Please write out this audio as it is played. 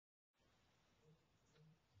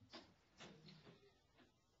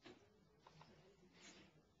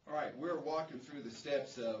All right, we're walking through the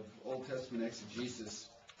steps of Old Testament exegesis.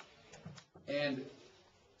 And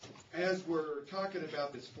as we're talking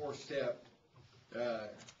about this fourth step,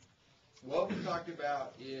 what we talked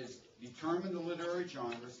about is determine the literary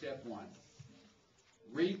genre, step one.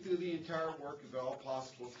 Read through the entire work if at all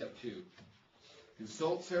possible, step two.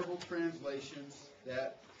 Consult several translations,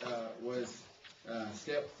 that was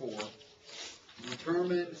step four.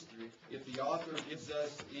 Determine if the author gives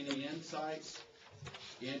us any insights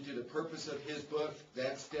into the purpose of his book,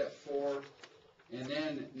 that's step four. And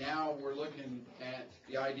then now we're looking at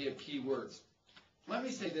the idea of keywords. Let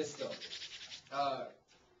me say this though.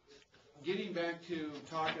 Getting back to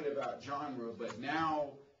talking about genre, but now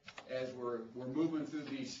as we're moving through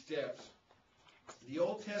these steps, the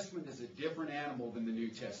Old Testament is a different animal than the New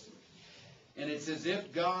Testament. And it's as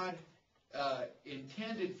if God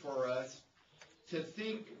intended for us to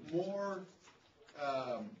think more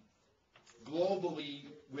globally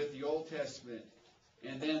with the Old Testament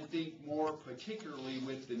and then think more particularly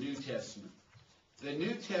with the New Testament. The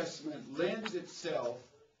New Testament lends itself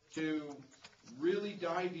to really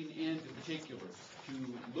diving into particulars,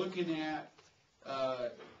 to looking at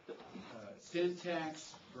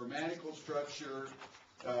syntax, grammatical structure,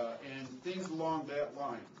 and things along that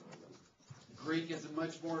line. Greek is a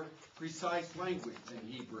much more precise language than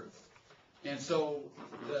Hebrew. And so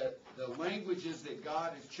the languages that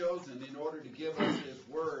God has chosen in order to give us His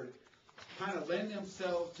Word kind of lend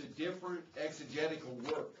themselves to different exegetical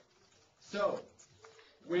work. So,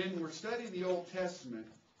 when we're studying the Old Testament,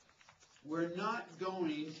 we're not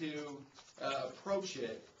going to approach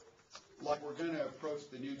it like we're going to approach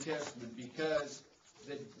the New Testament, because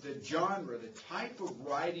the genre, the type of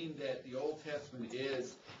writing that the Old Testament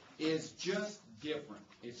is just different.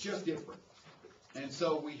 It's just different. And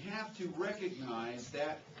so we have to recognize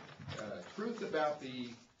that truth about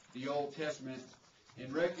the Old Testament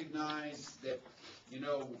and recognize that,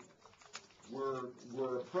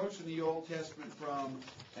 we're approaching the Old Testament from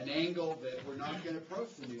an angle that we're not going to approach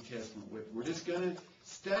the New Testament with. We're just going to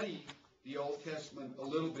study the Old Testament a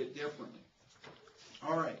little bit differently.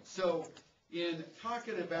 All right, so in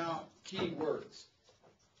talking about keywords,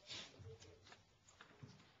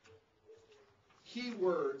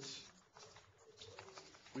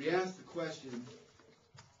 we ask the question,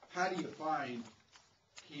 how do you find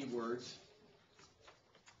keywords?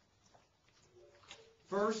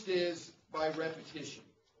 First is by repetition.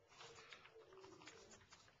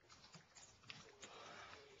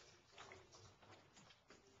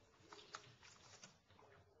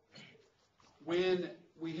 When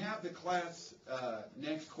we have the class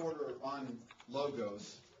next quarter on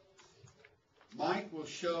logos, Mike will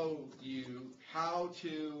show you how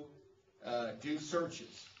to do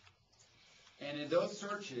searches. And in those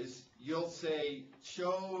searches, you'll say,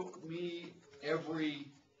 show me every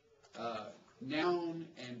noun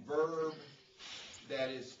and verb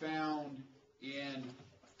that is found in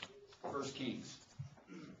 1 Kings.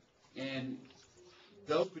 And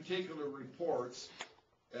those particular reports,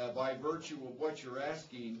 by virtue of what you're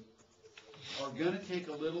asking, are going to take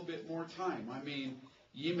a little bit more time. I mean,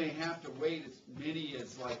 you may have to wait as many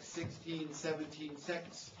as like 16, 17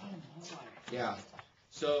 seconds. Oh, my. Yeah.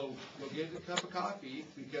 So we'll get a cup of coffee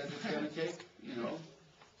because it's going to take, Better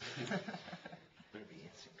be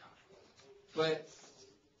instant coffee. But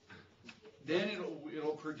then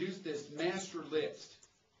it'll produce this master list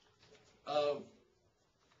of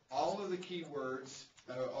all of the keywords,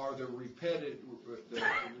 or the repeated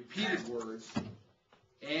words,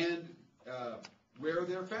 and where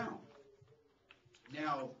they're found.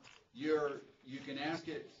 Now, you can ask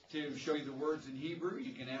it to show you the words in Hebrew.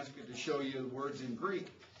 You can ask it to show you the words in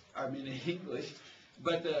in English.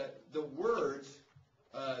 But the words,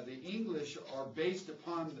 the English, are based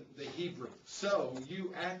upon the Hebrew. So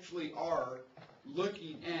you actually are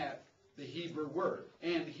looking at the Hebrew word.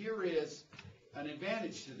 And here is an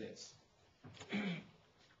advantage to this.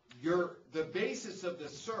 The basis of the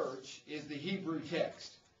search is the Hebrew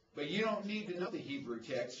text. But you don't need to know the Hebrew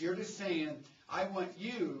text. You're just saying, I want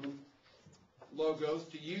you, Logos,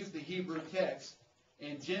 to use the Hebrew text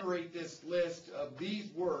and generate this list of these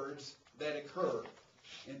words that occur.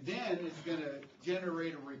 And then it's going to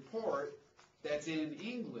generate a report that's in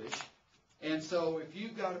English. And so if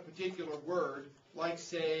you've got a particular word, like,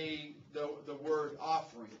 say, the word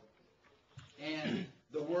offering, and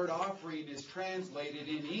the word offering is translated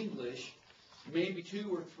in English maybe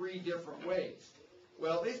 2 or 3 different ways.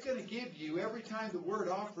 Well, it's going to give you every time the word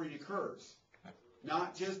offering occurs.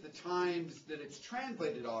 Not just the times that it's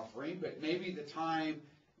translated offering, but maybe the time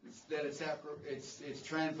that it's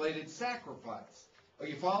translated sacrifice. Are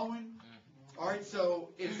you following? All right, so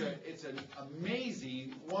it's an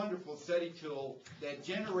amazing, wonderful study tool that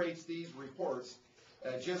generates these reports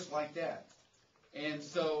just like that. And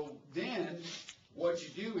so then what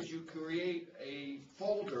you do is you create a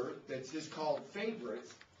folder that's just called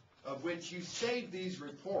favorites, of which you save these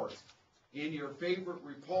reports in your favorite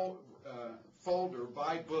folder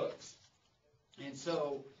by books. And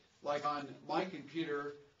so, like on my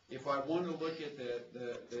computer, if I want to look at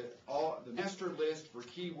the master list for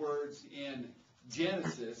keywords in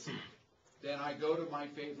Genesis, then I go to my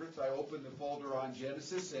favorites, I open the folder on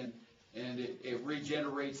Genesis, and it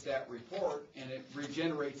regenerates that report, and it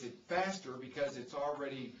regenerates it faster because it's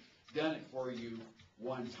already done it for you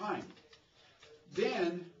one time.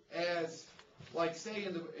 Then, as, like say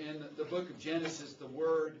in the book of Genesis, the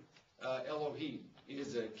word Elohim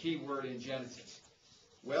is a key word in Genesis.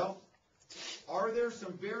 Well, are there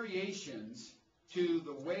some variations to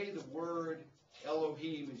the way the word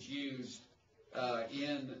Elohim is used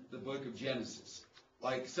in the book of Genesis?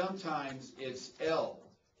 Like sometimes it's El,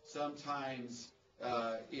 sometimes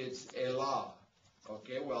it's Elah.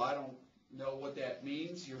 Okay, well, I don't know what that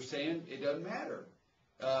means. You're saying it doesn't matter.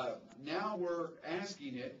 Now we're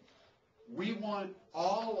asking it. We want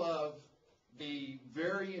all of the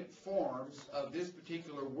variant forms of this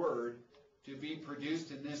particular word to be produced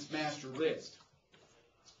in this master list.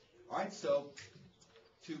 All right, so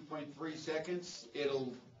 2.3 seconds,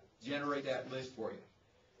 it'll generate that list for you.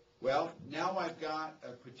 Well, now I've got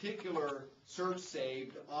a particular search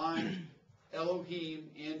saved on Elohim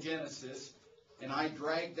in Genesis, and I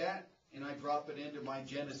drag that and I drop it into my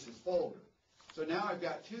Genesis folder. So now I've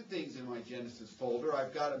got two things in my Genesis folder.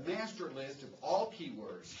 I've got a master list of all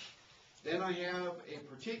keywords. Then I have a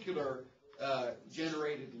particular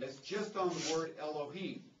generated list just on the word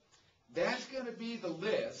Elohim. That's going to be the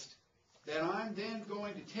list that I'm then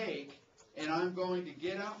going to take, and I'm going to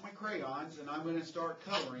get out my crayons, and I'm going to start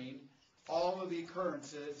coloring all of the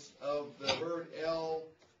occurrences of the word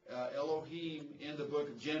Elohim in the book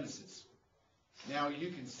of Genesis. Now you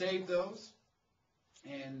can save those,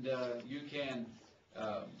 and you can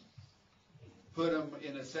put them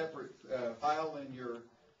in a separate file in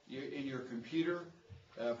your computer.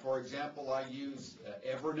 For example, I use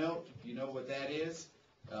Evernote, if you know what that is.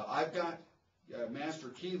 I've got master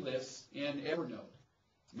key lists in Evernote.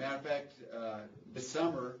 Matter of fact, this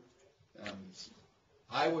summer,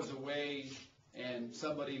 I was away, and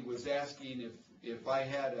somebody was asking if I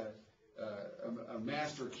had a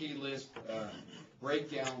master key list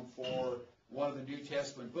breakdown for one of the New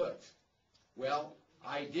Testament books. Well,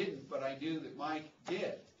 I didn't, but I knew that Mike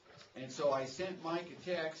did. And so I sent Mike a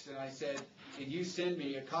text, and I said, can you send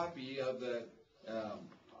me a copy of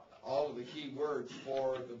all of the key words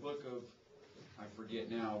for the book of, I forget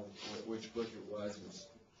now which book it was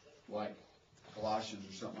like Colossians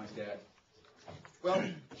or something like that. Well,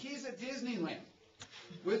 he's at Disneyland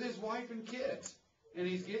with his wife and kids, and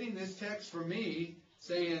he's getting this text from me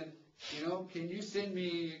saying, can you send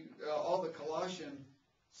me all the Colossian?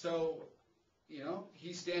 So,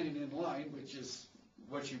 he's standing in line, which is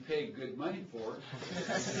what you pay good money for.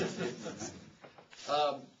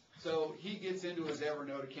 So he gets into his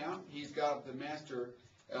Evernote account. He's got the master,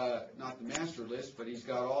 not the master list, but he's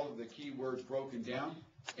got all of the keywords broken down.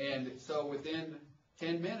 And so within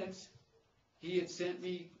 10 minutes, he had sent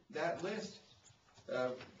me that list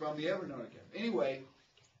from the Evernote account. Anyway,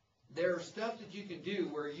 there's stuff that you can do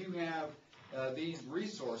where you have these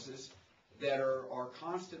resources that are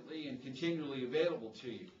constantly and continually available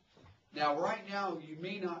to you. Now, right now, you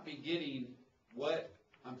may not be getting what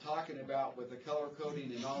I'm talking about with the color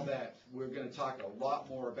coding and all that. We're going to talk a lot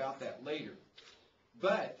more about that later.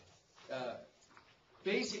 But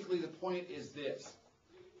basically, the point is this.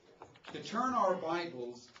 To turn our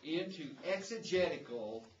Bibles into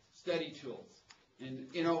exegetical study tools. And,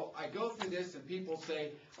 I go through this and people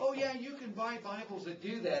say, oh, yeah, you can buy Bibles that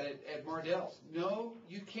do that at Mardell's. No,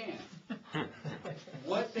 you can't.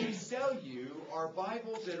 What they sell you are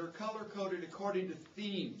Bibles that are color-coded according to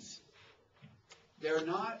themes. They're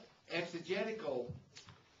not exegetical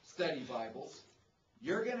study Bibles.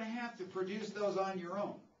 You're going to have to produce those on your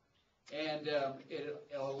own. And it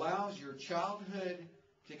allows your childhood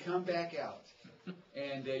to come back out.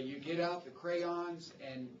 And you get out the crayons,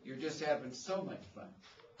 and you're just having so much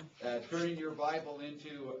fun, turning your Bible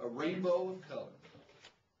into a rainbow of color.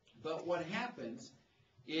 But what happens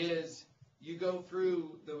is you go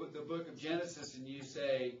through the book of Genesis, and you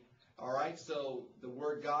say, all right, so the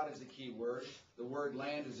word God is a key word, the word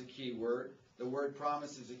land is a key word, the word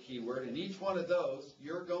promise is a key word, and each one of those,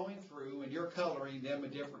 you're going through and you're coloring them a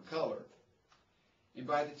different color. And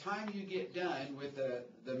by the time you get done with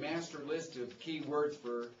the master list of key words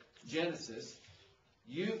for Genesis,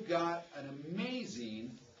 you've got an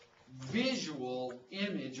amazing visual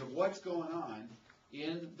image of what's going on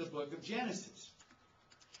in the book of Genesis.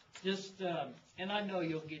 Just, and I know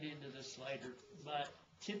you'll get into this later, but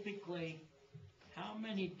typically, how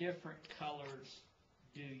many different colors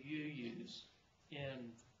do you use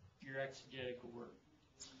in your exegetical work?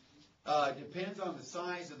 Depends on the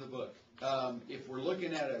size of the book. If we're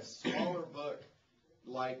looking at a smaller book,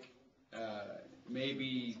 like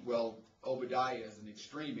maybe, well, Obadiah is an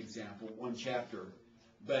extreme example, one chapter,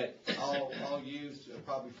 but I'll use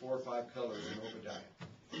probably 4 or 5 colors in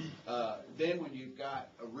Obadiah. Then when you've got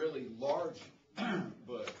a really large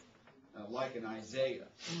book, like an Isaiah,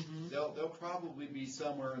 they'll probably be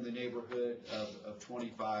somewhere in the neighborhood of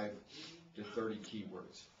 25 to 30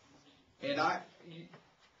 keywords. And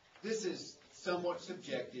this is somewhat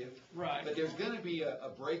subjective, right? But there's going to be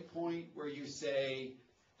a break point where you say,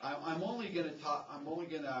 I'm only going to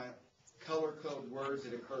color code words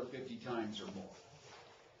that occur 50 times or more.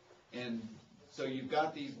 And so you've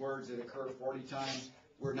got these words that occur 40 times.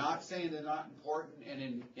 We're not saying they're not important,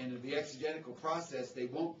 and in the exegetical process, they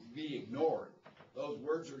won't be ignored. Those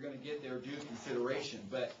words are going to get their due consideration.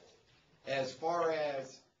 But as far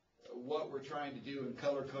as what we're trying to do in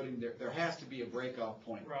color coding, there has to be a breakoff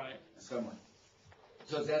point, right, somewhere.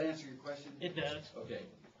 So does that answer your question? It does. Okay.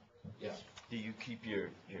 Yeah. Do you keep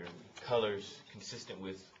your colors consistent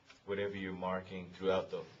with whatever you're marking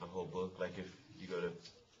throughout the whole book? Like if you go to...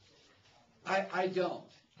 I don't.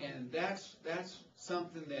 And that's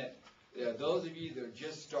something that those of you that are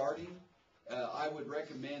just starting, I would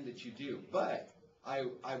recommend that you do. But I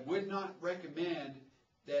would not recommend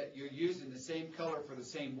that you're using the same color for the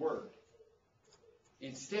same word.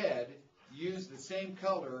 Instead, use the same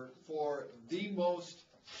color for the most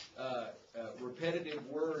repetitive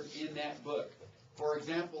word in that book. For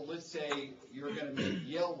example, let's say you're going to make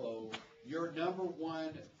yellow your number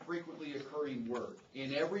one frequently occurring word.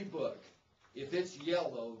 In every book, if it's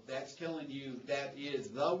yellow, that's telling you that is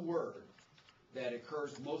the word that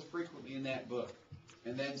occurs most frequently in that book.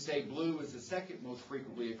 And then say blue is the second most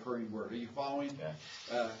frequently occurring word. Are you following?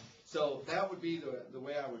 Yeah. So that would be the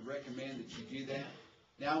way I would recommend that you do that.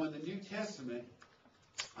 Now in the New Testament,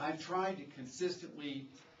 I've tried to consistently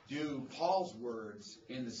do Paul's words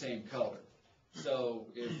in the same color. So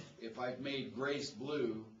if I've made grace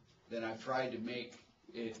blue, then I've tried to make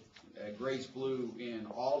it grace blue in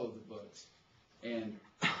all of the books. And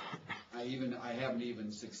I haven't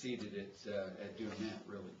even succeeded at doing that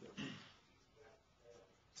really.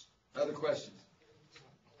 Other questions?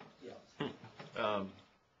 Yeah.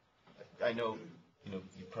 I know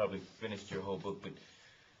you probably finished your whole book,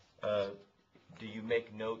 but do you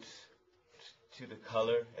make notes to the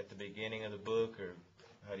color at the beginning of the book, or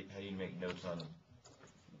how do you make notes on them?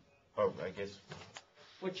 Or I guess.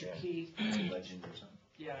 What's your key? Legend or something.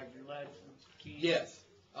 Yeah, your legend key. Yes,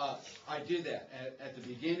 I do that at the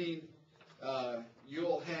beginning.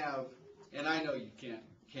 You'll have, and I know you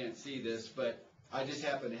can't see this, but I just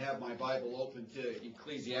happen to have my Bible open to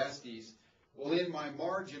Ecclesiastes. Well, in my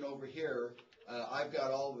margin over here, I've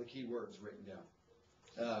got all of the key words written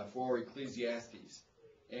down for Ecclesiastes.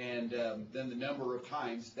 And then the number of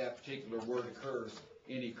times that particular word occurs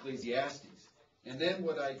in Ecclesiastes. And then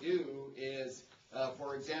what I do is,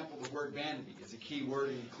 for example, the word vanity is a key word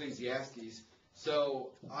in Ecclesiastes.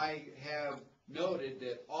 So I have noted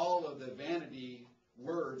that all of the vanity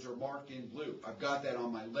words are marked in blue. I've got that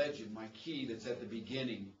on my legend, my key that's at the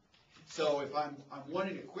beginning. So if I'm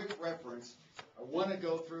wanting a quick reference, I want to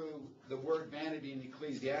go through the word vanity in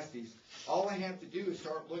Ecclesiastes, all I have to do is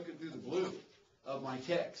start looking through the blue of my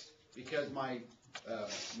text, because my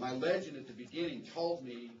legend at the beginning told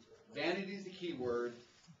me vanity is the key word,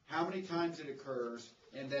 how many times it occurs,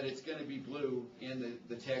 and that it's going to be blue in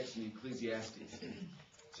the text in Ecclesiastes.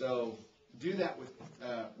 So do that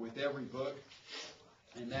with every book,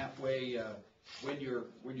 and that way when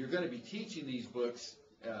you're going to be teaching these books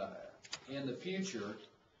in the future,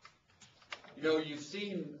 you've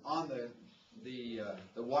seen on the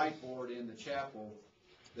whiteboard in the chapel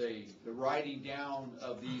the writing down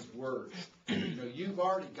of these words. You've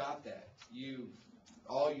already got that.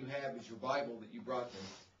 All you have is your Bible that you brought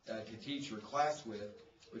to teach your class with,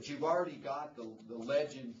 but you've already got the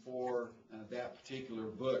legend for that particular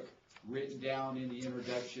book written down in the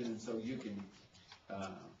introduction, and so you can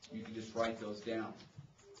just write those down.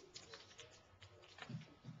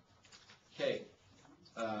 Okay.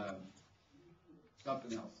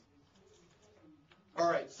 Something else. All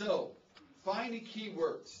right, so finding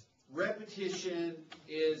keywords. Repetition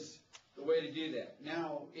is the way to do that.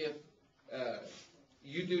 Now, if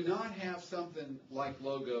you do not have something like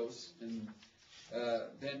logos, and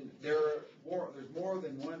then there's more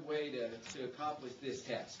than one way to accomplish this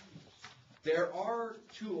task. There are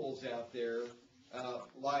tools out there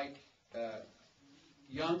like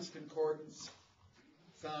Young's Concordance,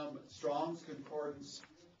 some Strong's Concordance,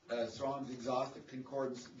 Strong's Exhaustive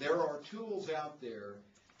Concordance. There are tools out there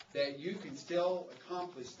that you can still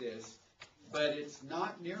accomplish this, but it's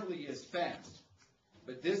not nearly as fast.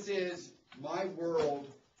 But this is my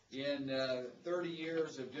world in 30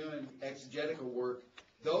 years of doing exegetical work.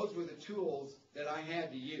 Those were the tools that I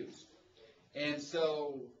had to use. And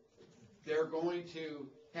so they're going to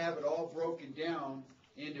have it all broken down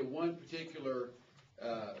into one particular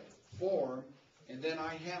form, and then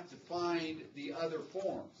I have to find the other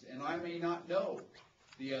forms, and I may not know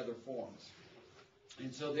the other forms.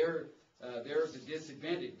 And so there's a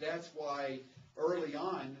disadvantage. That's why early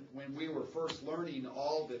on, when we were first learning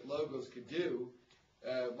all that logos could do,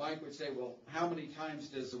 Mike would say, well, how many times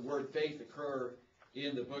does the word faith occur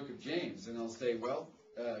in the book of James? And I'll say, well,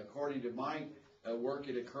 according to my work,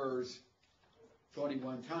 it occurs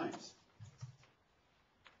 21 times.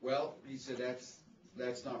 Well, he said,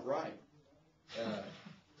 that's not right.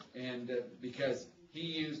 Because he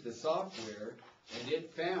used the software, and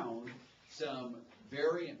it found some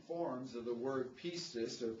variant forms of the word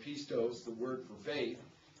pistis, or pistos, the word for faith,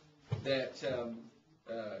 that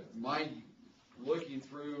my looking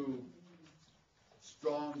through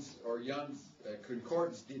Strong's or Young's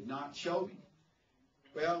concordance did not show me.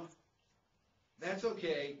 Well, that's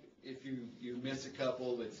okay if you miss a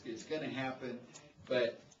couple. It's going to happen,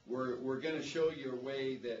 but we're going to show you a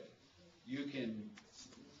way that you can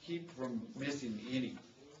keep from missing any.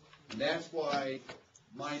 And that's why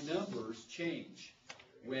my numbers change.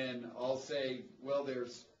 When I'll say, well,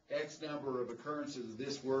 there's X number of occurrences of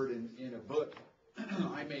this word in a book,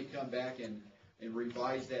 I may come back and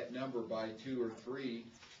revise that number by 2 or 3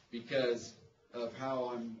 because of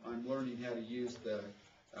how I'm learning how to use the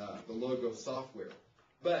logo software.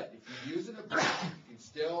 But if you use it in a book, you can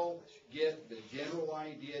still get the general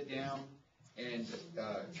idea down and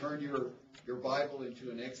turn your Bible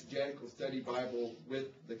into an exegetical study Bible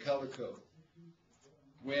with the color code.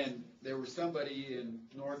 When there was somebody in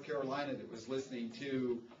North Carolina that was listening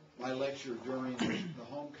to my lecture during the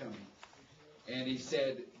homecoming, and he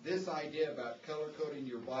said, this idea about color coding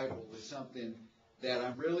your Bible is something that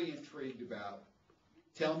I'm really intrigued about.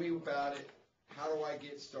 Tell me about it. How do I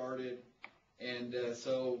get started? And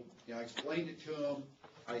so I explained it to him.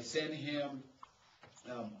 I sent him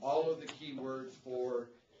all of the keywords for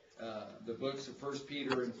the books of 1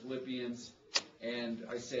 Peter and Philippians, and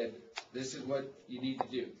I said, this is what you need to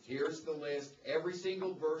do. Here's the list. Every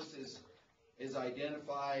single verse is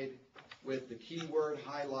identified with the keyword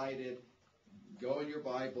highlighted. Go in your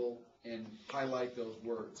Bible and highlight those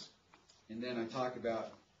words. And then I talk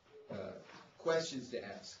about questions to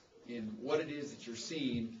ask in what it is that you're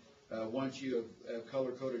seeing once you have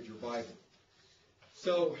color-coded your Bible.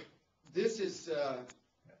 So this is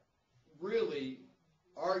really,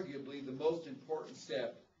 arguably, the most important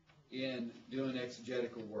step in doing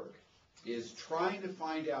exegetical work, is trying to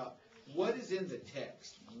find out what is in the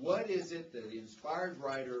text. What is it that the inspired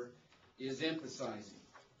writer is emphasizing?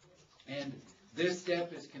 And this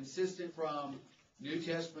step is consistent from New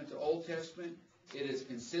Testament to Old Testament. It is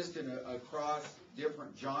consistent across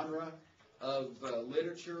different genre of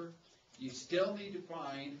literature. You still need to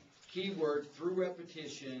find keywords through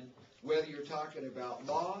repetition, whether you're talking about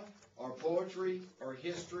law or poetry or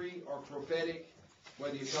history or prophetic,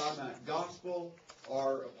 whether you're talking about gospel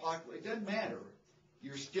or apocalypse. It doesn't matter.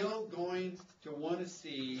 You're still going to want to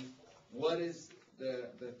see what is the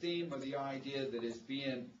theme or the idea that is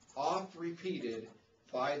being oft repeated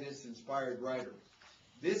by this inspired writer.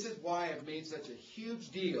 This is why I've made such a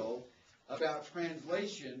huge deal about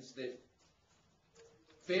translations that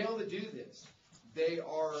fail to do this. They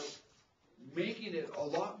are making it a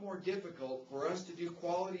lot more difficult for us to do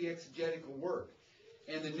quality exegetical work.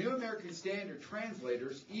 And the New American Standard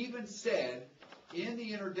translators even said in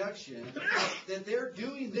the introduction that they're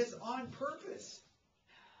doing this on purpose,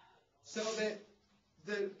 so that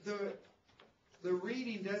the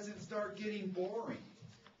reading doesn't start getting boring.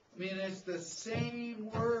 I mean, it's the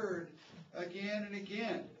same word again and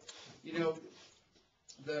again. You know,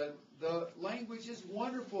 the language is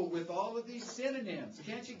wonderful with all of these synonyms.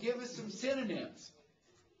 Can't you give us some synonyms?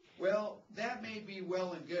 Well, that may be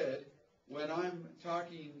well and good when I'm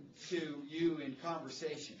talking to you in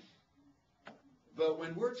conversation. But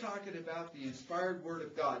when we're talking about the inspired Word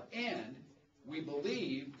of God, and we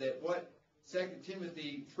believe that what 2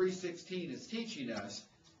 Timothy 3:16 is teaching us,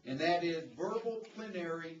 and that is verbal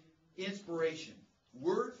plenary inspiration.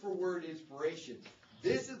 word for word inspiration.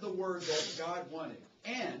 This is the word that God wanted.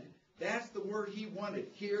 And that's the word he wanted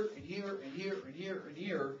here and here and here and here and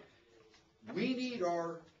here. We need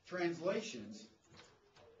our translations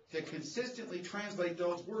to consistently translate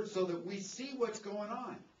those words so that we see what's going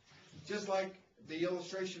on. Just like the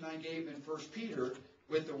illustration I gave in 1 Peter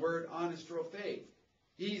with the word anastrophe.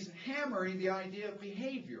 He's hammering the idea of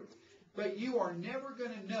behavior. But you are never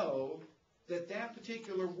going to know that that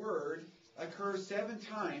particular word occurs 7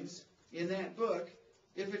 times in that book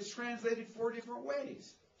if it's translated 4 different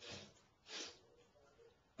ways.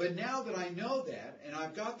 But now that I know that, and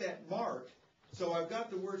I've got that marked, so I've got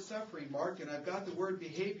the word suffering marked, and I've got the word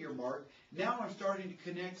behavior marked, now I'm starting to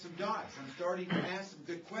connect some dots. I'm starting to ask some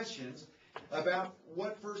good questions about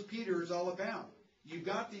what 1 Peter is all about. You've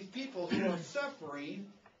got these people who are suffering,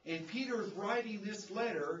 and Peter's writing this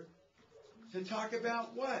letter to talk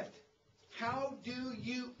about what? How do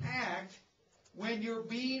you act when you're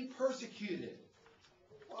being persecuted?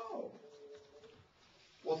 Whoa.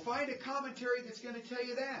 Well, find a commentary that's going to tell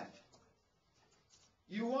you that.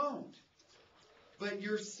 You won't. But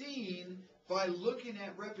you're seeing, by looking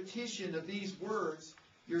at repetition of these words,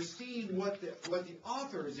 you're seeing what the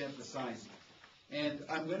author is emphasizing. And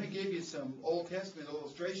I'm going to give you some Old Testament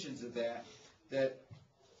illustrations of that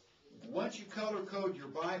once you color code your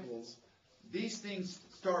Bibles, these things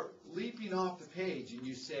start leaping off the page, and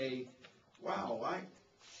you say, wow,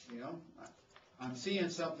 I'm seeing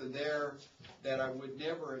something there that I would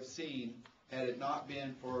never have seen had it not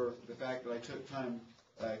been for the fact that I took time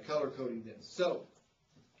color coding this. So,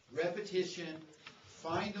 repetition,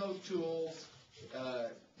 find those tools,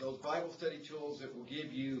 those Bible study tools that will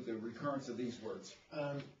give you the recurrence of these words.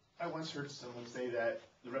 I once heard someone say that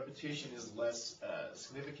the repetition is less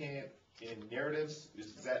significant in narratives.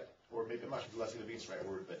 Is that, or maybe I'm not sure if less significant is the right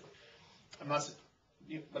word, but I'm not.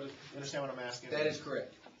 But you understand what I'm asking? That is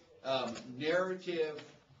correct. Narrative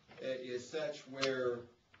is such where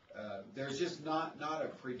there's just not a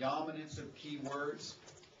predominance of keywords,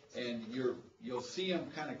 and you'll see them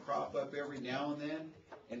kind of crop up every now and then.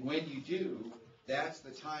 And when you do, that's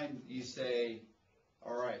the time you say,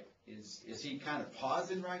 all right, is he kind of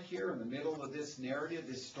pausing right here in the middle of this narrative,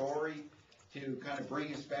 this story, to kind of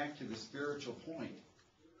bring us back to the spiritual point?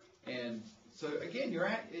 And so again,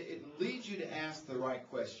 it leads you to ask the right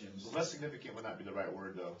questions. So less significant would not be the right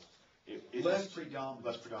word, though. Less predominant.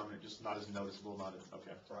 Less predominant, just not as noticeable,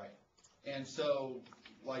 okay. Right. And so,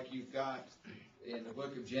 like you've got in the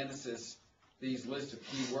book of Genesis, these lists of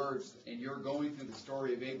key words, and you're going through the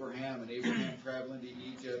story of Abraham, and Abraham traveling to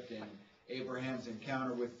Egypt, and Abraham's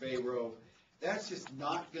encounter with Pharaoh. That's just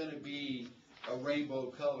not going to be a rainbow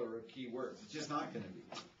color of key words. It's just not going to be.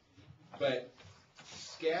 But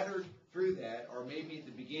scattered through that, or maybe at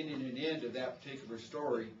the beginning and end of that particular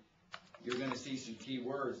story, you're going to see some key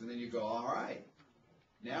words, and then you go, all right,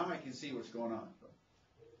 now I can see what's going on.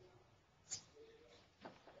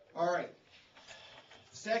 All right.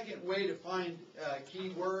 Second way to find key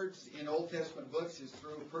words in Old Testament books is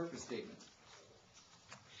through a purpose statement.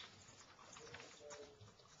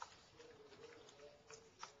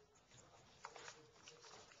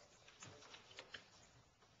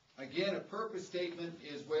 Again, a purpose statement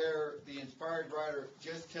is where the inspired writer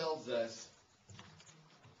just tells us,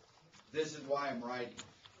 this is why I'm writing.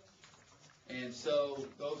 And so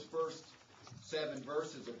those first 7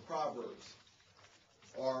 verses of Proverbs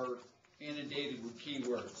are inundated with key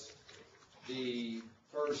words. The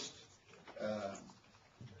first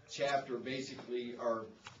chapter basically are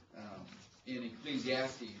in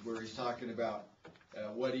Ecclesiastes, where he's talking about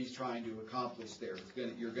what he's trying to accomplish there.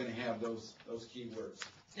 You're going to have those key words.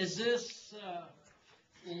 Is this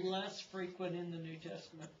less frequent in the New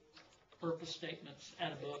Testament, purpose statements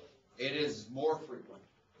at a book? It is more frequent.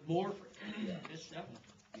 More frequent? Yeah. It's definitely.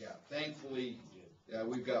 Yeah, thankfully,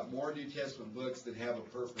 we've got more New Testament books that have a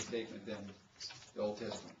purpose statement than the Old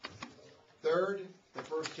Testament. Third, the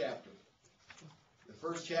first chapter. The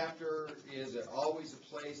first chapter is always a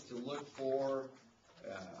place to look for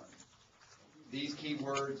these key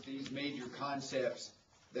words, these major concepts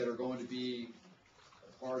that are going to be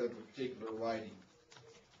a part of a particular writing.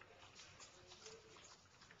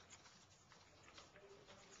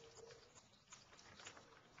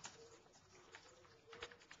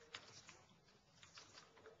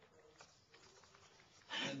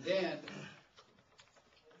 And then,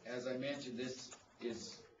 as I mentioned, this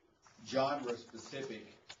is genre specific.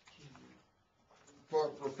 For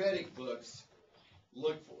prophetic books,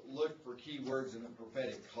 look for keywords in the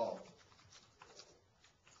prophetic call.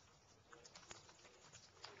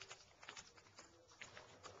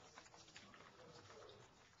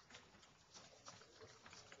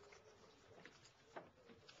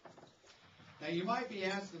 you might be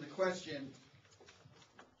asking the question,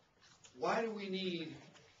 why do we need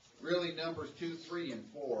really numbers 2, 3, and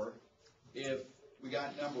 4 if we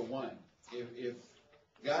got number 1? If we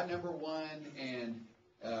got number 1 and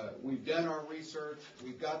we've done our research,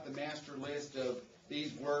 we've got the master list of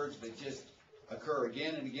these words that just occur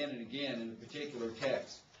again and again and again in a particular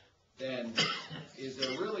text, then is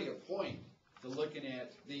there really a point to looking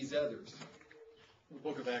at these others? The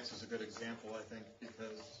book of Acts is a good example, I think,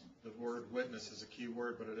 because the word witness is a key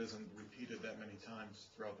word, but it isn't repeated that many times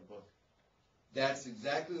throughout the book. That's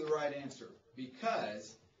exactly the right answer,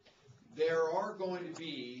 because there are going to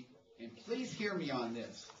be, and please hear me on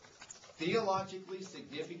this, theologically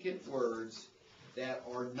significant words that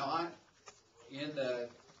are not in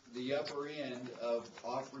the upper end of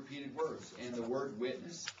oft-repeated words. And the word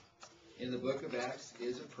witness in the book of Acts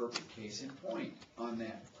is a perfect case in point on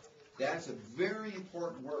that. That's a very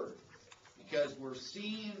important word, because we're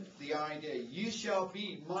seeing the idea, you shall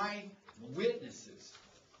be my witnesses.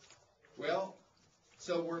 Well,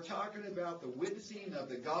 so we're talking about the witnessing of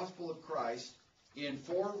the gospel of Christ in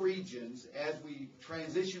 4 regions as we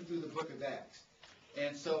transition through the book of Acts.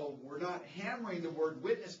 And so we're not hammering the word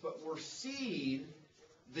witness, but we're seeing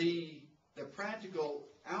the practical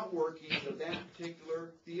outworking of that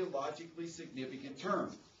particular theologically significant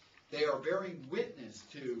term. They are bearing witness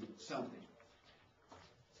to something.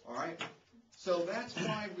 All right? So that's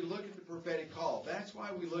why we look at the prophetic call. That's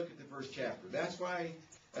why we look at the first chapter. That's why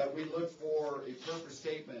we look for a purpose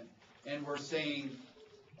statement, and we're saying,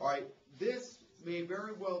 all right, this may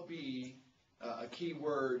very well be a key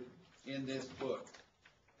word in this book.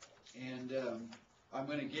 And I'm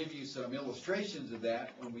going to give you some illustrations of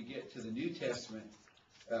that when we get to the New Testament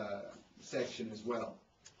section as well.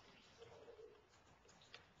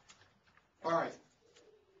 All right.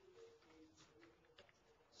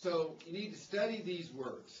 So you need to study these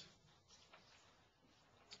words.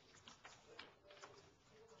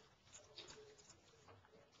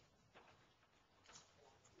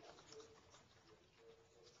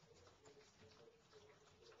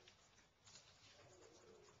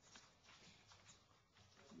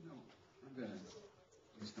 I'm going to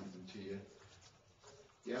do something to you.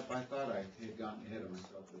 Yep, I thought I had gotten ahead of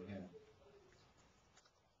myself again.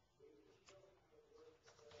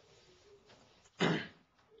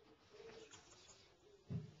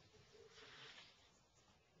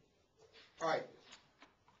 All right.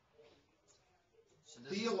 So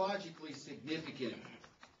Theologically significant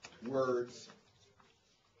words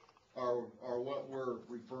are what we're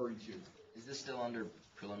referring to. is this still under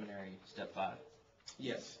preliminary step 5?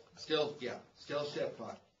 Yes. Still step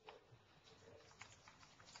 5.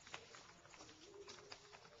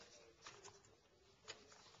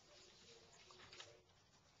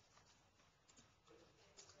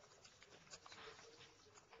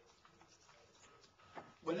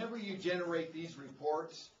 Whenever you generate these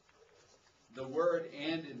reports, the word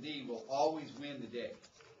and and the will always win the day.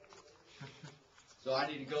 So I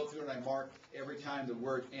need to go through and I mark every time the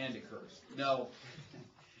word and occurs. No.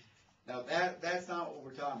 Now that's not what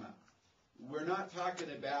we're talking about. We're not talking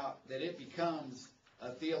about that it becomes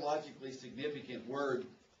a theologically significant word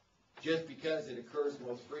just because it occurs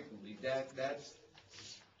most frequently. That's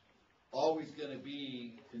always going to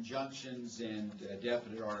be conjunctions and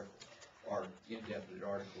definite or indefinite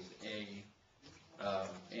articles,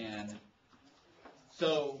 and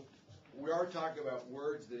so we are talking about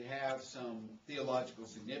words that have some theological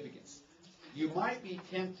significance. You might be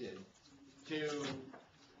tempted to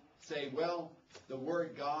say, well, the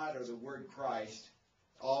word God or the word Christ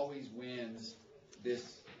always wins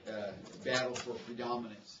this battle for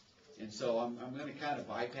predominance. And so I'm going to kind of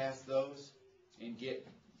bypass those and get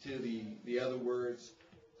to the other words.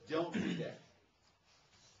 Don't do that.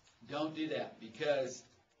 Don't do that, because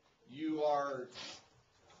you are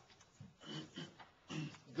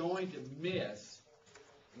going to miss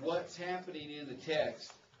what's happening in the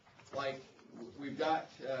text. Like, we've got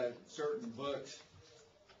certain books,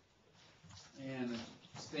 and I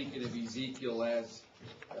was thinking of Ezekiel as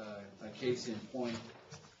a case in point.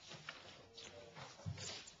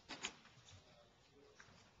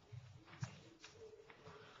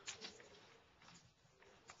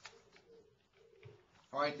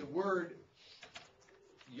 All right, the word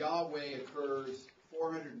Yahweh occurs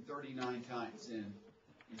 439 times in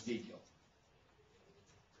Ezekiel.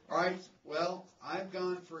 All right, well, I've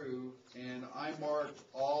gone through and I marked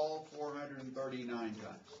all 439 times.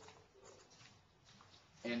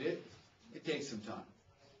 And it takes some time.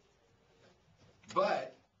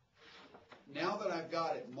 But now that I've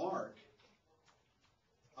got it marked,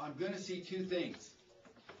 I'm going to see 2 things.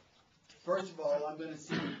 First of all, I'm going to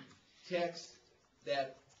see texts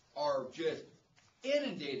that are just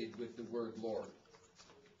inundated with the word Lord.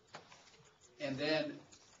 And then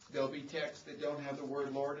there'll be texts that don't have the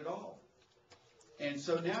word Lord at all. And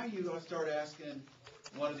so now you start asking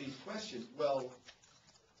one of these questions. Well,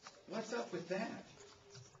 what's up with that?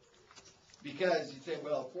 Because you say,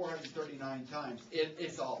 well, 439 times,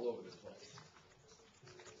 it's all over the place.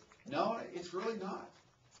 No, it's really not.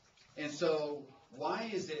 And so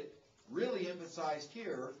why is it really emphasized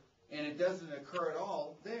here and it doesn't occur at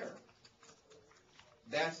all there?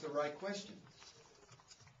 That's the right question.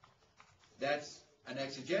 That's an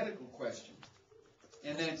exegetical question.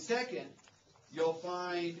 And then second, you'll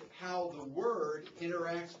find how the word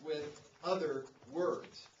interacts with other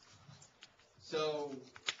words. So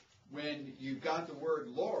when you've got the word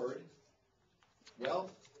Lord, well,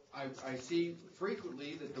 I see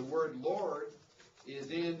frequently that the word Lord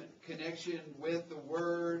is in connection with the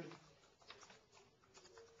word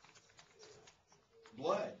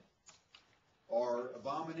blood or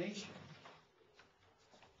abomination.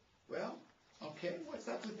 Well, okay, what's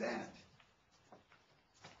up with that?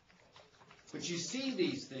 But you see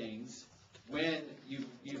these things when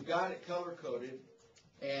you've got it color-coded,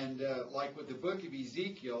 and like with the book of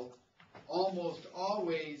Ezekiel, almost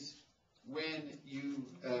always when you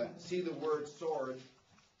see the word sword,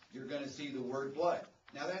 you're going to see the word blood.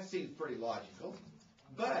 Now that seems pretty logical,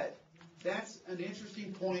 but that's an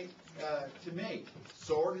interesting point to make.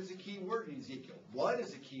 Sword is a key word in Ezekiel. Blood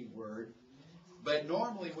is a key word, but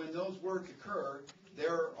normally when those words occur,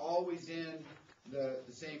 they're always in the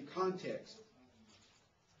same context.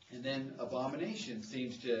 And then abomination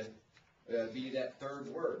seems to be that third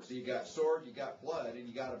word. So you got sword, you got blood, and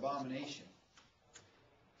you got abomination.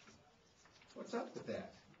 What's up with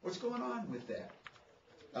that? What's going on with that?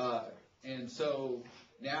 And so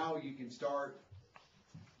now you can start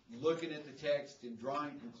looking at the text and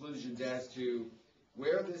drawing conclusions as to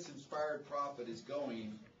where this inspired prophet is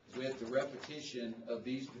going with the repetition of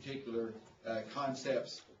these particular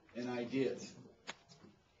concepts and ideas.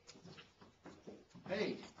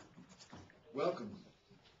 Hey, welcome.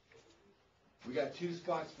 We got 2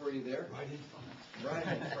 spots for you there. Right in front.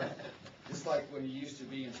 Right in front. Just like when you used to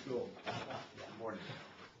be in school. Good morning.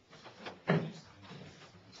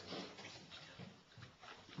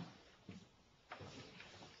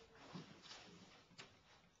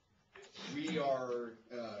 We are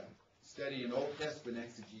studying Old Testament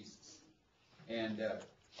exegesis. And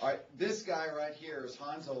this guy right here is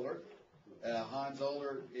Hans Oller. Hans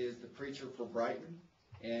Oller is the preacher for Brighton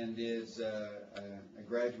and is a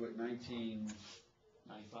graduate in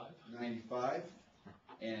 1995.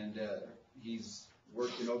 And he's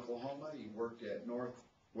worked in Oklahoma. He worked at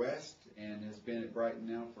Northwest and has been at Brighton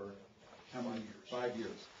now for how many years? 5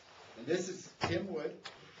 years. And this is Tim Wood.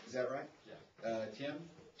 Is that right? Yeah. Tim,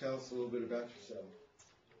 tell us a little bit about yourself.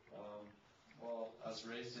 Well, I was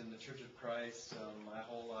raised in the Church of Christ my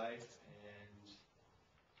whole life, and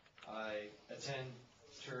I attend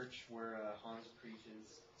church where Hans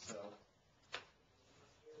preaches, so.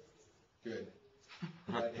 Good.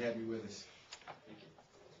 Glad to have you with us. Thank you.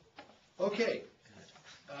 Okay.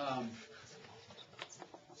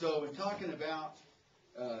 So in talking about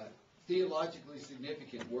theologically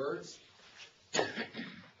significant words,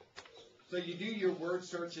 so you do your word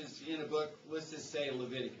searches in a book, let's just say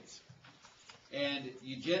Leviticus. And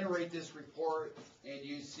you generate this report, and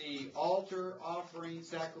you see altar, offering,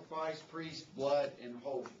 sacrifice, priest, blood, and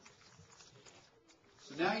holy.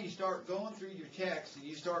 So now you start going through your text, and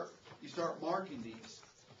you start marking these.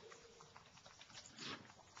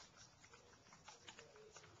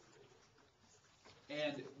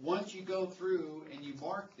 And once you go through and you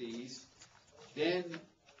mark these, then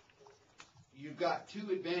you've got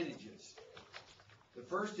 2 advantages. The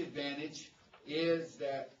first advantage is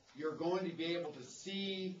that you're going to be able to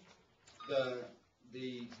see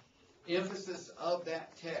the emphasis of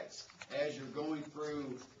that text as you're going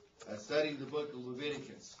through studying the book of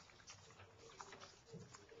Leviticus.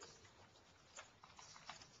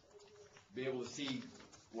 Be able to see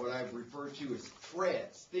what I've referred to as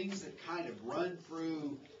threads, things that kind of run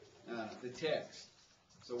through the text.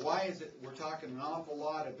 So why is it we're talking an awful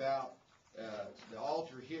lot about the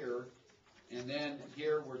altar here, and then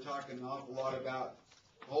here we're talking an awful lot about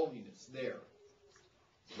holiness there?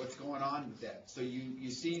 What's going on with that? So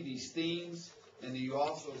you see these themes, and you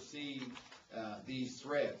also see these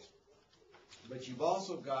threads. But you've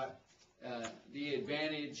also got the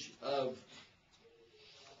advantage of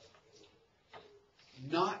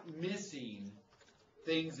not missing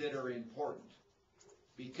things that are important,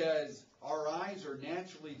 because our eyes are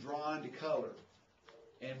naturally drawn to color.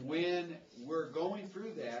 And when we're going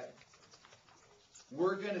through that,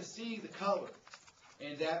 we're going to see the color.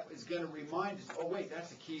 and that is going to remind us, oh wait,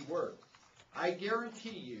 that's a key word. I guarantee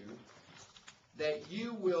you that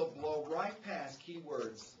you will blow right past key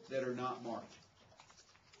words that are not marked.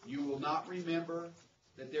 You will not remember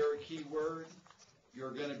that they're a key word.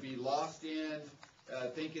 You're going to be lost in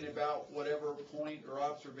thinking about whatever point or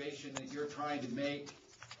observation that you're trying to make.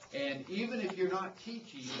 And even if you're not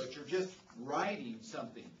teaching, but you're just writing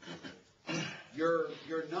something, you're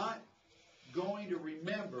not going to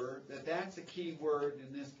remember that that's a key word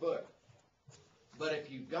in this book. But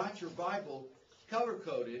if you've got your Bible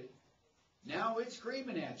color-coded, now it's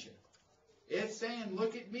screaming at you. It's saying,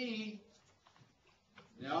 look at me.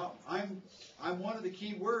 Now, I'm one of the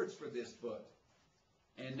key words for this book.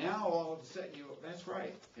 And now all of a sudden, that's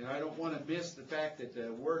right. And I don't want to miss the fact that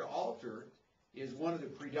the word altar is one of the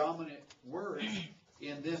predominant words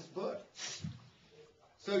in this book.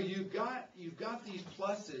 So you've got these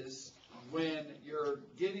pluses when you're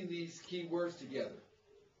getting these key words together.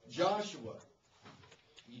 Joshua,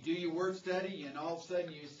 you do your word study, and all of a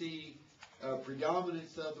sudden you see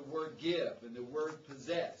predominance of the word give, and the word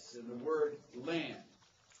possess, and the word land.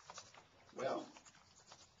 Well,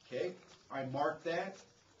 okay, I mark that,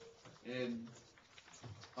 and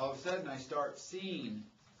all of a sudden I start seeing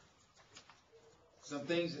some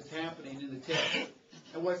things that's happening in the text.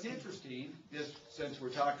 And what's interesting, just since we're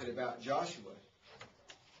talking about Joshua,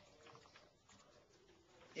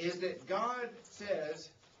 is that God says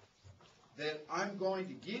that I'm going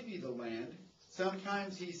to give you the land.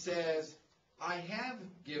 Sometimes he says, I have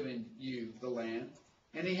given you the land,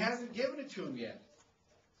 and he hasn't given it to him yet.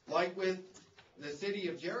 Like with the city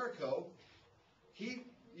of Jericho, he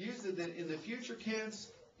uses it in the future tense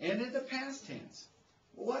and in the past tense.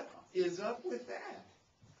 What is up with that?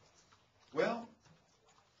 Well,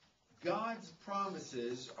 God's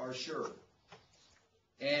promises are sure,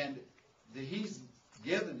 and he's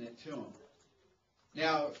given it to him.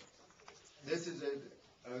 Now, this is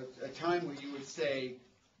a time where you would say,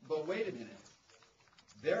 but wait a minute.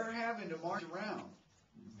 They're having to march around.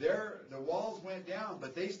 The walls went down,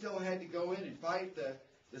 but they still had to go in and fight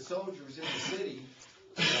the soldiers in the city.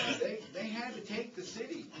 They had to take the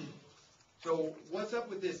city. So what's up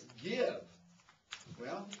with this give?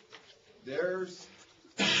 Well, there's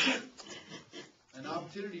an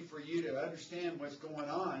opportunity for you to understand what's going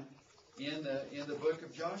on in the book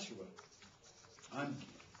of Joshua. I'm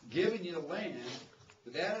giving you the land,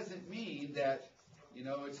 but that doesn't mean that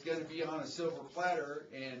it's going to be on a silver platter,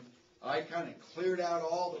 and I kind of cleared out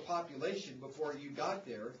all the population before you got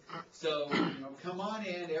there. So come on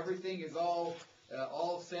in. Everything is all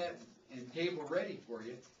set and table ready for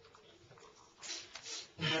you.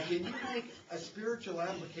 Now, can you make a spiritual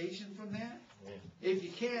application from that? Yeah. If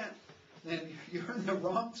you can't, then you're in the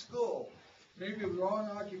wrong school, maybe the wrong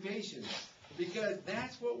occupation, because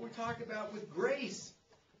that's what we're talking about with grace.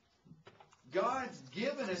 God's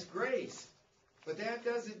given us grace, but that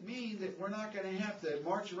doesn't mean that we're not going to have to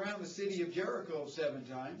march around the city of Jericho 7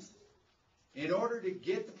 times in order to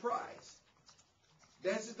get the prize.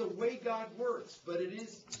 That's the way God works, but it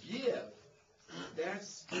is give.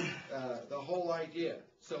 That's the whole idea.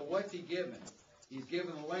 So what's he given? He's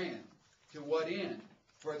given the land. To what end?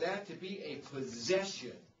 For that to be a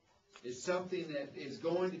possession. It's something that is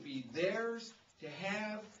going to be theirs to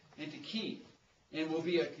have and to keep, and will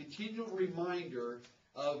be a continual reminder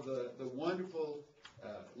of the wonderful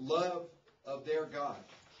love of their God.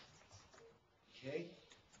 Okay?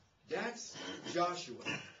 That's Joshua.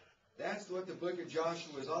 That's what the book of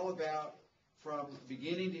Joshua is all about from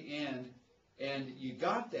beginning to end. And you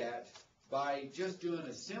got that by just doing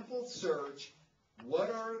a simple search.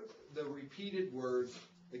 What are the repeated words,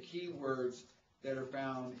 the key words that are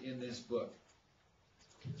found in this book?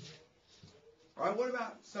 All right, what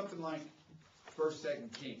about something like 1st,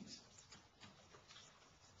 2nd Kings?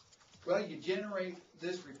 Well, you generate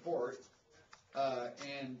this report,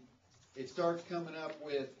 and it starts coming up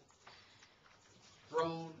with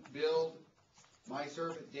throne, build, my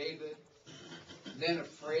servant David. Then a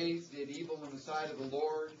phrase, did evil in the sight of the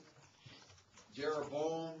Lord.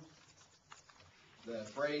 Jeroboam. The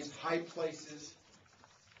phrase, high places.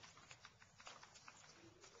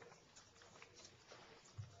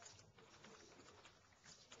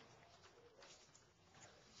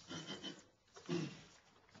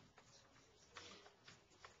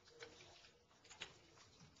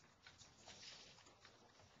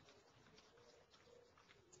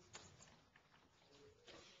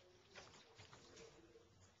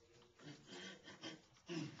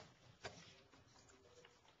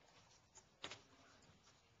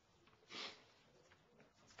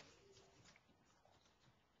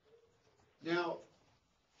 Now,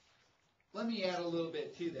 let me add a little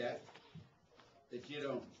bit to that. that you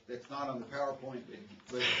don't, that's not on the PowerPoint,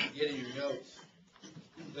 but get in your notes.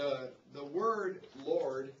 The word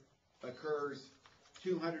Lord occurs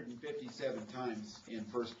 257 times in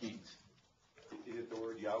 1 Kings. Is it the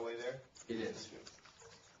word Yahweh there? It is.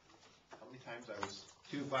 How many times I was?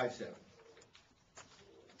 257.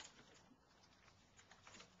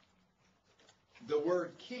 The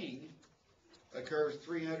word king occurs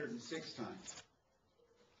 306 times.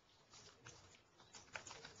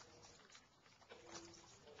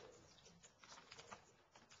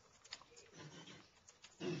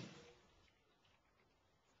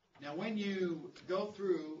 Now, when you go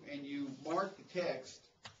through and you mark the text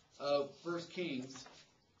of 1 Kings,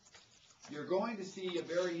 you're going to see a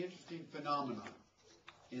very interesting phenomenon,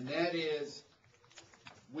 and that is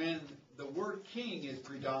when the word king is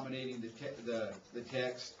predominating the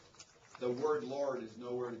text, the word Lord is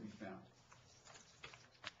nowhere to be found.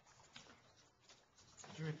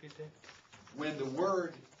 Could you repeat that? When the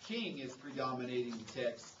word king is predominating the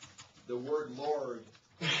text, the word Lord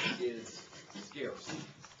is scarce,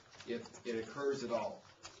 if it occurs at all.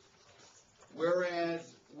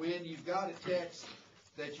 Whereas when you've got a text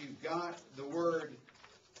that you've got the word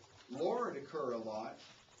Lord occur a lot,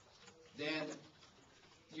 then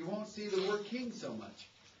you won't see the word king so much.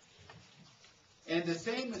 And the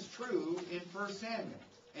same is true in 1 Samuel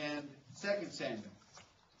and 2 Samuel.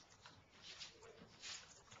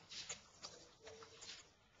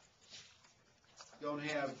 Don't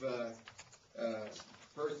have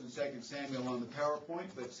 1 and 2 Samuel on the PowerPoint,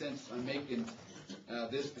 but since I'm making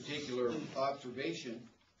this particular observation,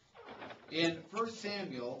 in 1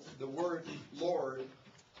 Samuel, the word Lord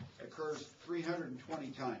occurs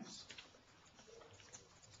 320 times.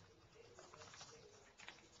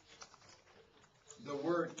 The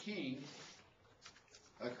word king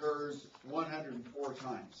occurs 104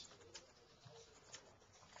 times.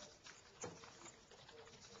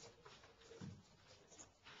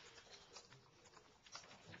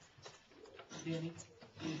 Denny?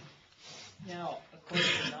 Now, a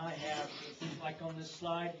question I have is, like on this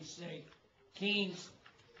slide, you say Kings,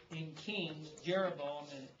 in Kings, Jeroboam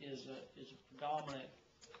is a predominant,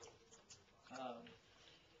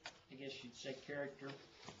 I guess you'd say, character.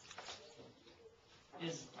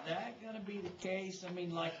 Is that going to be the case? I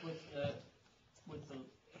mean, like with the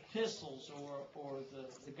epistles or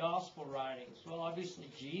the gospel writings? Well, obviously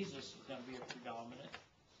Jesus is going to be a predominant,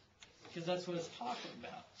 because that's what it's talking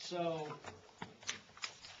about. So,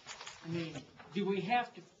 I mean, do we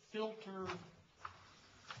have to filter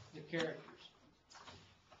the characters?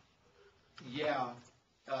 Yeah,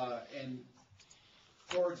 and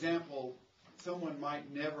for example, someone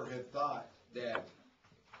might never have thought that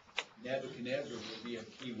Nebuchadnezzar would be a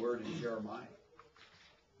key word in Jeremiah.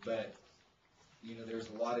 But, you know, there's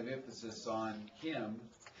a lot of emphasis on him,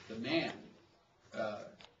 the man.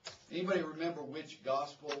 Anybody remember which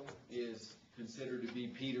gospel is considered to be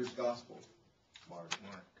Peter's gospel? Mark.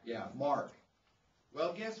 Yeah, Mark.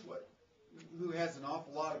 Well, guess what? Who has an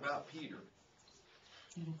awful lot about Peter?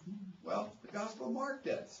 Well, the Gospel of Mark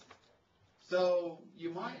does. So you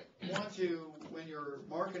might want to, when you're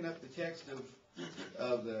marking up the text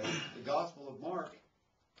of the Gospel of Mark,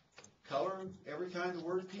 color every time the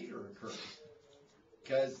word Peter occurs.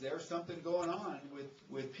 Because there's something going on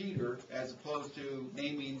with Peter as opposed to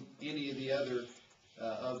naming any of the other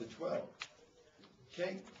of the 12.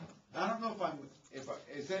 Okay? I don't know if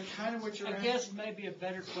is that kind of what you're asking? I guess maybe a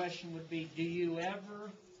better question would be, do you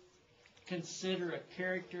ever consider a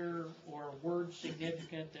character or a word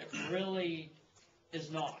significant that really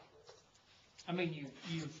is not? I mean,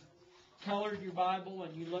 you've colored your Bible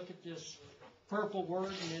and you look at this purple word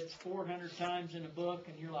and it's 400 times in a book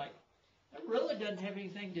and you're like, it really doesn't have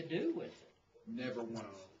anything to do with it. Never once.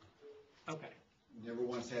 Okay. Never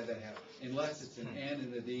once had that happen. Unless it's an N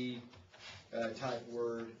and a D type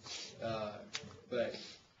word. But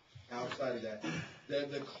outside of that,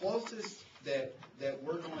 the closest that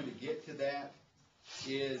we're going to get to that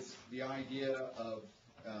is the idea of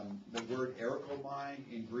the word erikomai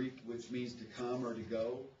in Greek, which means to come or to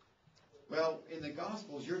go. Well, in the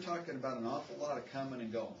Gospels, you're talking about an awful lot of coming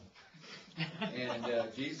and going. And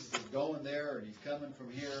Jesus is going there, and he's coming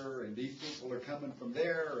from here, and these people are coming from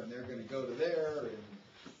there, and they're going to go to there, and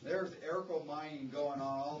there's erikomai going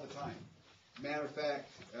on all the time. Matter of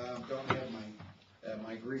fact, don't have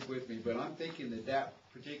my Greek with me, but I'm thinking that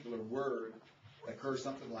particular word occurs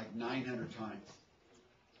something like 900 times.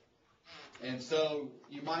 And so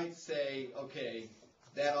you might say, okay,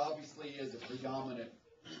 that obviously is a predominant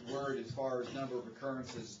word as far as number of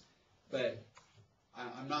occurrences, but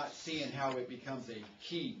I'm not seeing how it becomes a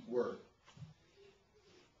key word.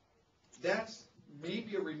 That's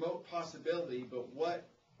maybe a remote possibility, but what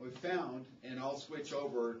we found, and I'll switch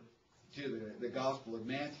over to the Gospel of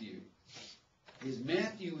Matthew, is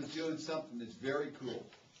Matthew is doing something that's very cool.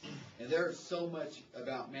 And there's so much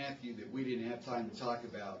about Matthew that we didn't have time to talk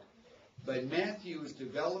about. But Matthew is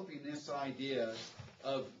developing this idea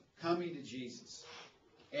of coming to Jesus.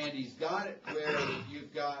 And he's got it where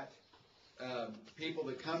you've got people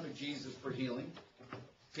that come to Jesus for healing,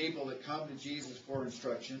 people that come to Jesus for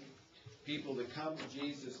instruction, people that come to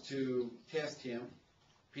Jesus to test him,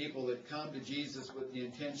 people that come to Jesus with the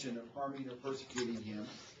intention of harming or persecuting him.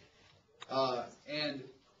 And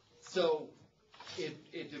so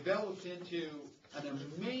it develops into an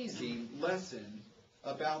amazing lesson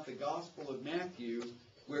about the Gospel of Matthew,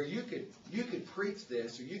 where you could preach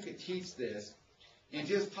this or you could teach this, and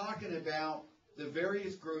just talking about the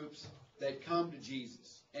various groups that come to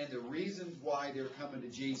Jesus and the reasons why they're coming to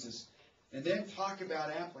Jesus, and then talk about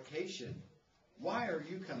application. Why are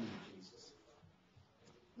you coming to Jesus?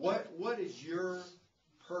 What is your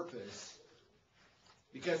purpose?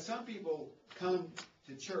 Because some people come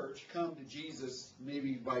to church, come to Jesus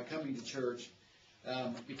maybe by coming to church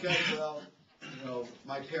because, well,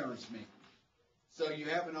 my parents make me. So you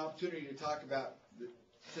have an opportunity to talk about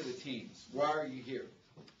to the teens. Why are you here?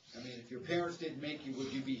 I mean, if your parents didn't make you,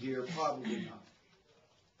 would you be here? Probably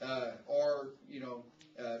not.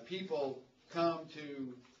 People come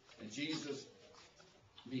to Jesus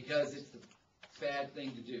because it's the fad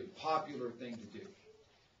thing to do, popular thing to do.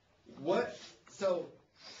 So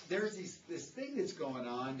there's this thing that's going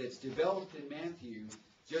on that's developed in Matthew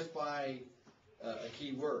just by a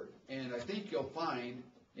key word. And I think you'll find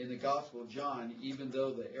in the Gospel of John, even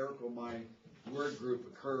though the Erechomai word group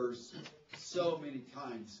occurs so many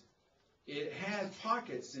times, it has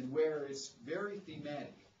pockets in where it's very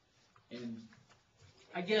thematic. And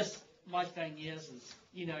I guess my thing is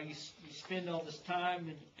you spend all this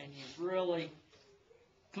time and you really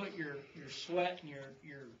put your sweat and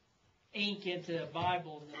your ink into the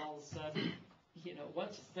Bible, and then all of a sudden,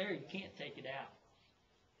 once it's there, you can't take it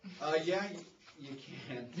out. Yeah, you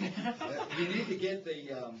can. You need to get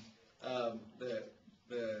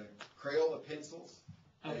the Crayola pencils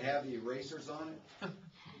that have the erasers on it.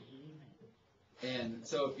 And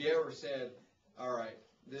so if you ever said, all right,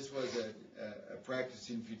 this was a practice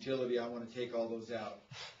in futility, I want to take all those out.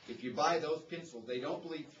 If you buy those pencils, they don't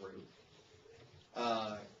bleed through,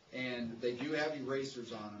 and they do have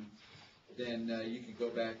erasers on them, then you can go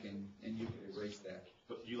back and you can erase that.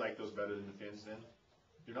 But you like those better than the pens then?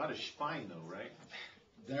 You're not as fine though, right?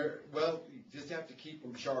 Well, you just have to keep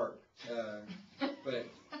them sharp. But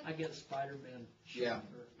I get Spider-Man. Yeah.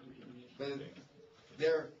 But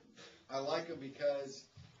I like them because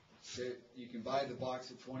you can buy the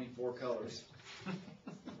box of 24 colors,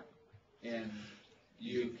 and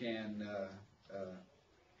you can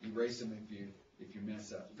erase them if you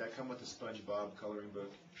mess up. Did that come with the SpongeBob coloring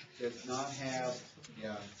book? Does not have.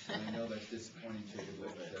 Yeah, I know that's disappointing to you,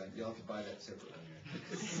 but you'll have to buy that separately.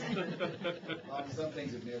 Some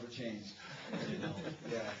things have never changed.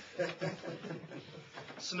 Yeah.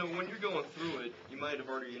 So now, when you're going through it, you might have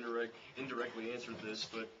already indirectly answered this,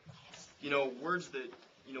 but words that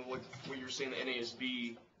what you're saying the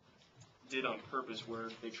NASB did on purpose, where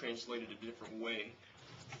they translated a different way.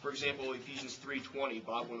 For example, Ephesians 3:20.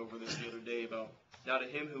 Bob went over this the other day about now to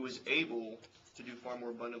him who is able to do far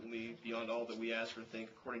more abundantly beyond all that we ask or think,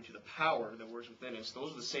 according to the power that works within us.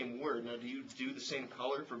 Those are the same word. Now, do you do the same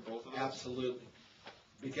color for both of them? Absolutely.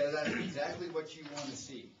 Because that's exactly what you want to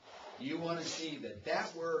see. You want to see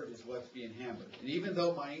that word is what's being hammered. And even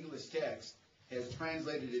though my English text has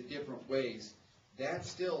translated it different ways, that's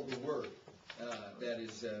still the word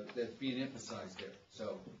that's being emphasized there.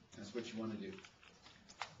 So that's what you want to do.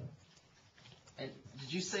 And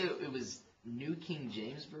did you say it was New King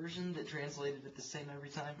James Version that translated it the same every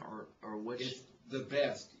time, or which? It's the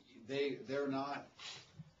best. They're not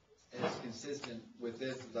as consistent with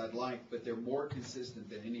this as I'd like, but they're more consistent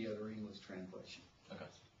than any other English translation. Okay.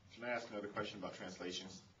 Can I ask another question about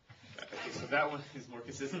translations? Okay, so that one is more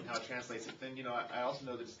consistent how it translates it. Then, I also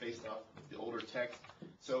know that it's based off the older text.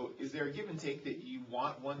 So is there a give and take that you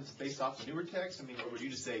want one that's based off the newer text? I mean, or would you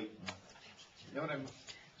just say, does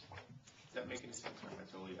that make any sense? Or am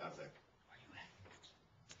I totally out there?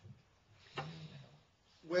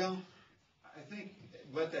 Well, I think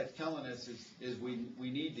what that's telling us is we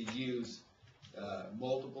need to use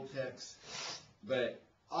multiple texts. But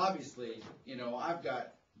obviously, I've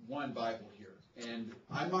got one Bible here, and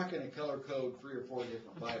I'm not going to color code 3 or 4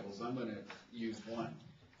 different Bibles. I'm going to use one.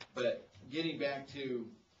 But getting back to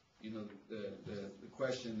the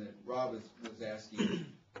question that Rob was asking,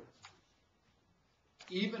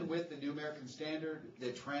 even with the New American Standard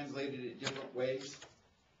that translated it different ways,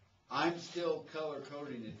 I'm still color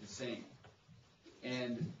coding it the same.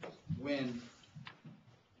 And when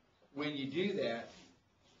you do that,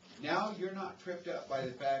 now you're not tripped up by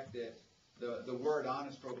the fact that the word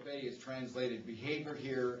honest prophet is translated behavior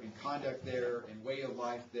here and conduct there and way of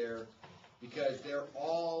life there, because they're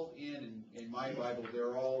all in my Bible,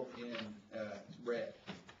 they're all in red.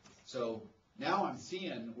 So now I'm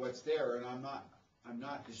seeing what's there, and I'm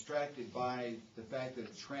not distracted by the fact that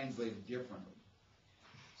it's translated differently.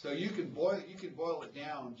 So you can boil it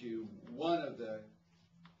down to one of the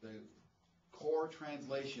core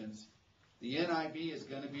translations. The NIV is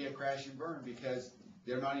going to be a crash and burn because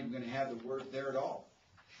they're not even going to have the word there at all.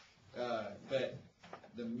 But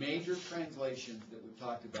the major translations that we've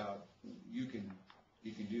talked about, you can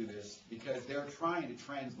do this because they're trying to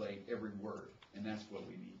translate every word, and that's what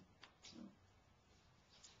we need. So,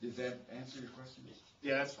 does that answer your question?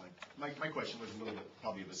 Yeah, that's fine. My question was a little bit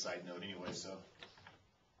probably of a side note anyway, so.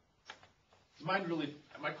 My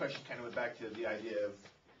question kind of went back to the idea of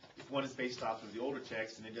if one is based off of the older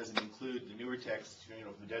text and it doesn't include the newer text,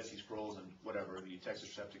 from the Dead Sea Scrolls and whatever, the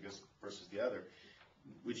Texas Septuagint versus the other,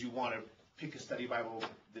 would you want to pick a study Bible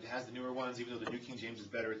that has the newer ones, even though the New King James is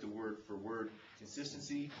better at the word-for-word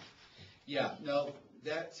consistency? Yeah, no,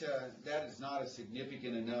 that is not a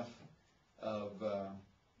significant enough of a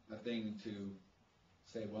thing to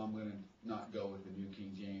say, well, I'm going to not go with the New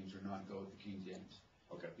King James or not go with the King James.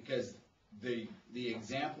 Okay. Because the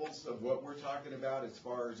examples of what we're talking about as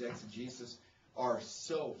far as exegesis are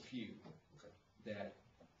so few that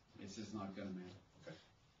it's just not going to matter. Okay.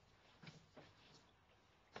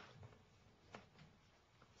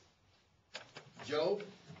 Job,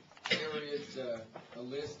 there is a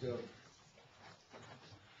list of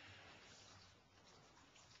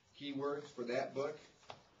keywords for that book.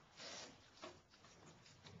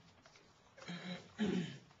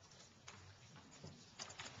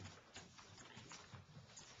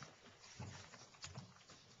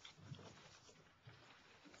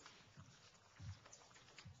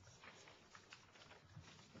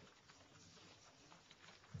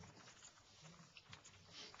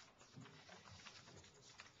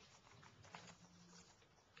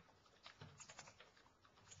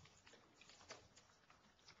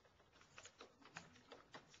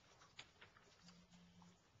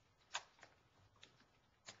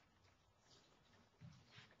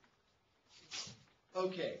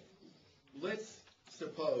 Okay, let's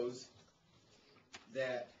suppose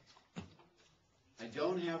that I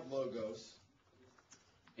don't have logos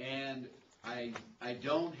and I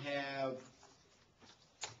don't have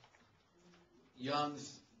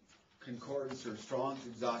Young's Concordance or Strong's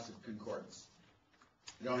Exhaustive Concordance.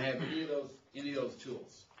 I don't have any of those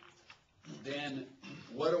tools. Then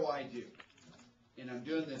what do I do? And I'm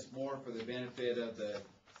doing this more for the benefit of the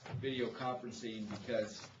video conferencing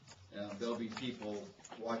because there'll be people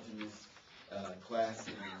watching this class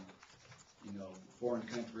in foreign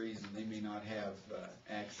countries, and they may not have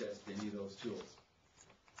access to any of those tools.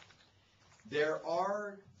 There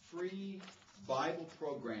are free Bible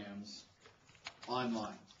programs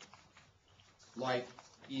online, like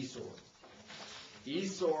eSword.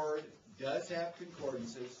 eSword does have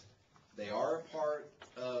concordances. They are a part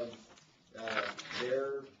of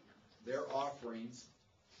their offerings.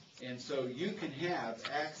 And so you can have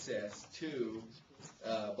access to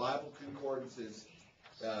Bible concordances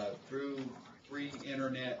through free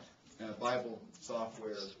internet Bible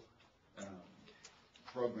software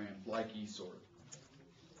programs like eSword.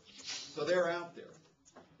 So they're out there.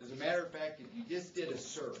 As a matter of fact, if you just did a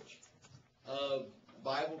search of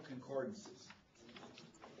Bible concordances,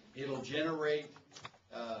 it'll generate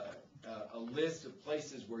a list of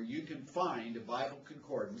places where you can find a Bible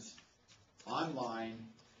concordance online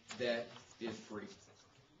that is free.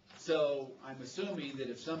 So I'm assuming that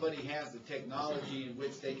if somebody has the technology in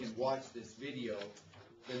which they can watch this video,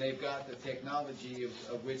 then they've got the technology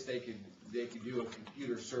of which they could do a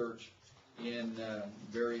computer search in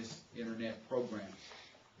various internet programs.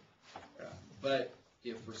 But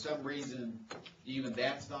if for some reason even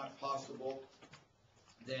that's not possible,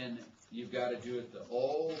 then you've got to do it the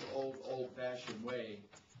old-fashioned way,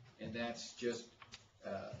 and that's just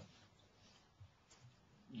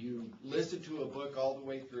you listen to a book all the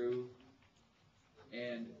way through,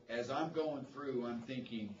 and as I'm going through, I'm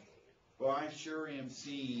thinking, well, I sure am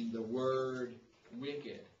seeing the word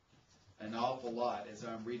wicked an awful lot as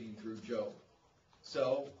I'm reading through Job.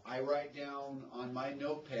 So I write down on my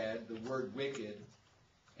notepad the word wicked,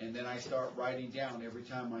 and then I start writing down every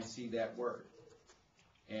time I see that word.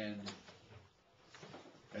 And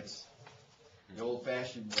that's the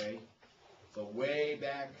old-fashioned way. But way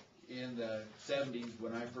back in the 70s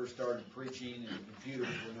when I first started preaching and computers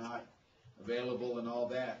were not available and all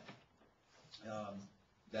that,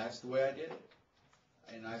 that's the way I did it.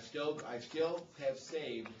 And I still have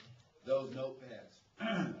saved those notepads,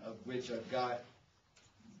 of which I've got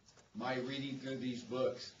my reading through these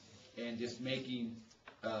books and just making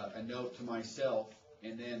a note to myself,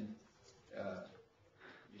 and then,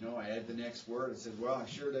 I add the next word and said, well, it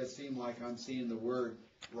sure does seem like I'm seeing the word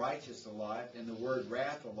righteous a lot and the word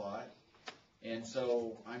wrath a lot, and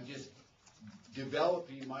so I'm just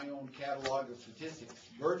developing my own catalog of statistics.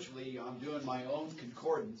 Virtually, I'm doing my own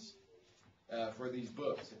concordance for these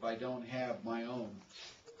books if I don't have my own.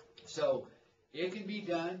 So it can be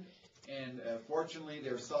done, and fortunately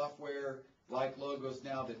there's software like Logos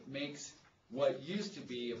now that makes what used to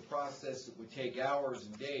be a process that would take hours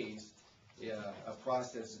and days, a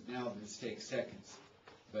process that now just takes seconds.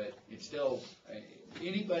 But it's still,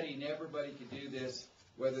 anybody and everybody can do this,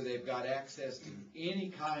 whether they've got access to any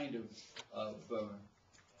kind of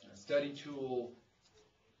study tool.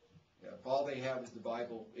 If all they have is the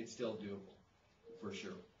Bible, it's still doable, for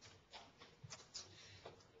sure.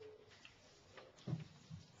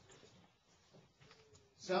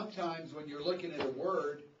 Sometimes when you're looking at a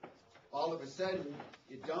word, all of a sudden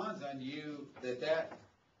it dawns on you that that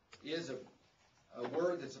is a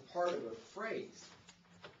word that's a part of a phrase.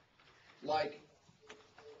 Like,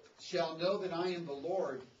 shall know that I am the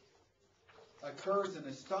Lord occurs an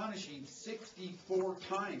astonishing 64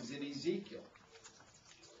 times in Ezekiel.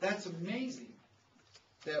 That's amazing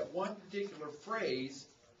that one particular phrase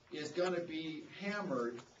is going to be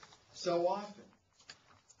hammered so often.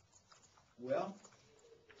 Well,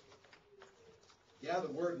 yeah,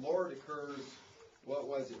 the word Lord occurs,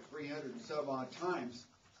 300 and some odd times,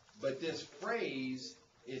 but this phrase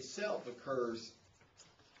itself occurs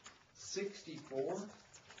 64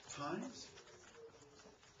 times?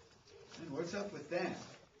 And what's up with that?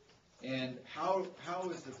 And how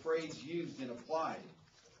is the phrase used and applied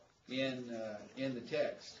in the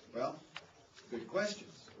text? Well, good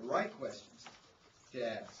questions, the right questions to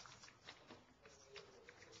ask.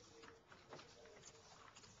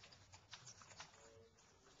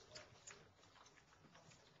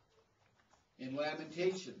 In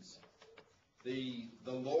Lamentations, the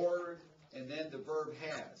Lord and then the verb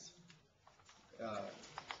has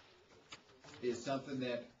is something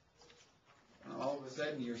that all of a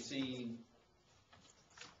sudden you're seeing.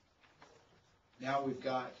 Now we've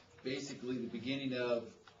got basically the beginning of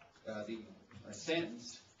a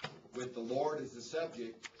sentence with the Lord as the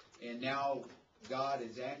subject, and now God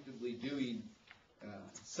is actively doing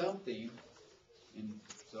something. And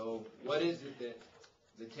so what is it that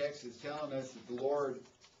the text is telling us that the Lord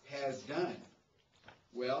has done?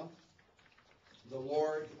 Well, the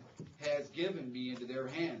Lord has given me into their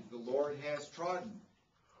hand. The Lord has trodden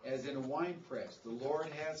as in a winepress. The Lord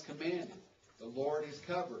has commanded. The Lord has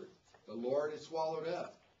covered. The Lord has swallowed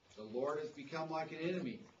up. The Lord has become like an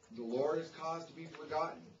enemy. The Lord has caused to be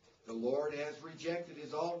forgotten. The Lord has rejected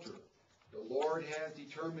his altar. The Lord has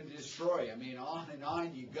determined to destroy. I mean, on and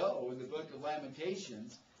on you go in the book of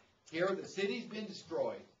Lamentations. Here the city's been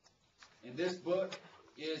destroyed. And this book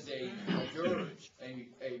is a dirge,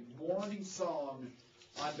 a mourning song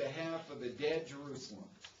on behalf of the dead Jerusalem.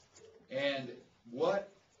 And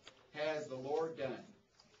what has the Lord done?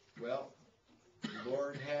 Well, the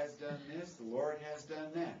Lord has done this, the Lord has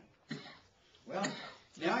done that. Well,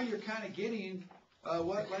 now you're kind of getting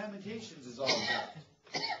what Lamentations is all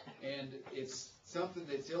about. And it's something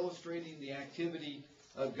that's illustrating the activity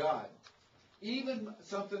of God. Even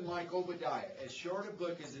something like Obadiah, as short a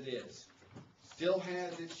book as it is, still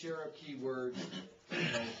has its share of keywords.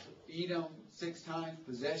 Edom 6 times,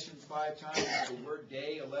 possessions 5 times, the word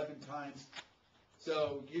day 11 times.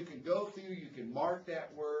 So you can go through, you can mark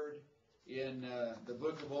that word in the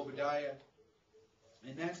book of Obadiah,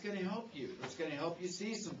 and that's going to help you. It's going to help you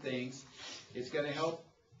see some things. It's going to help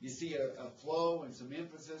you see a flow and some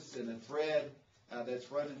emphasis and a thread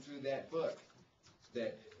that's running through that book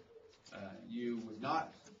that you would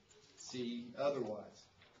not see otherwise.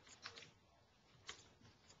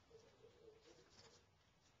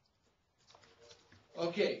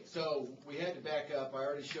 Okay, so we had to back up. I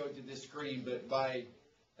already showed you this screen, but by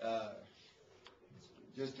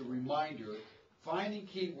just a reminder, finding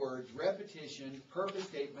keywords, repetition, purpose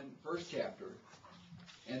statement, first chapter,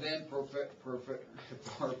 and then for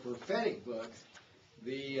prophetic books,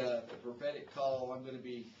 the prophetic call, I'm going to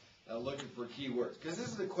be looking for keywords. Because this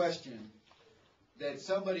is a question that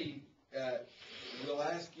somebody will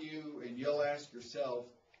ask you and you'll ask yourself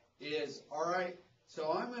is, all right,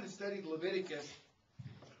 so I'm going to study Leviticus.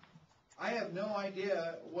 I have no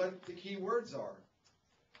idea what the key words are.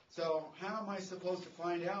 So how am I supposed to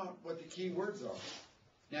find out what the key words are?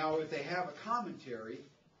 Now, if they have a commentary,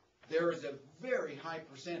 there is a very high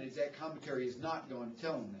percentage that commentary is not going to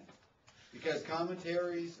tell them that, because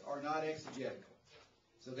commentaries are not exegetical.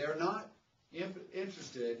 So they're not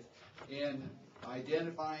interested in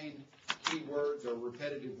identifying key words or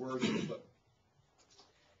repetitive words in the book.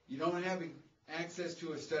 You don't have access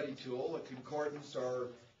to a study tool, a concordance, or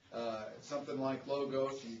something like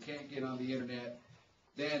Logos, and you can't get on the internet,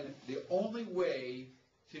 then the only way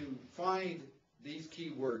to find these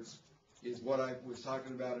key words is what I was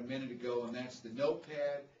talking about a minute ago, and that's the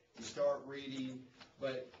notepad. You start reading,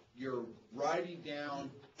 but you're writing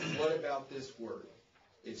down, what about this word?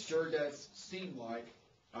 It sure does seem like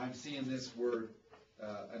I'm seeing this word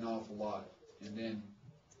an awful lot. And then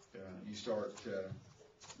you start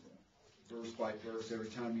verse by verse. Every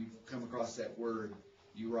time you come across that word,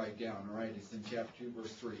 you write down, all right, it's in chapter 2,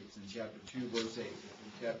 verse 3. It's in chapter 2, verse 8. It's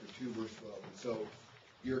in chapter 2, verse 12. And so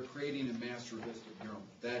you're creating a master list of your own.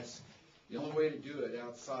 That's the only way to do it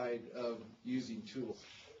outside of using tools.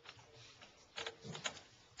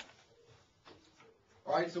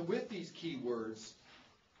 All right, so with these keywords,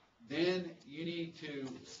 then you need to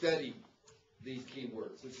study these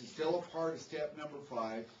keywords. This is still a part of step number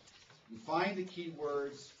 5. You find the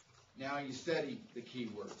keywords, now you study the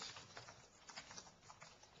keywords.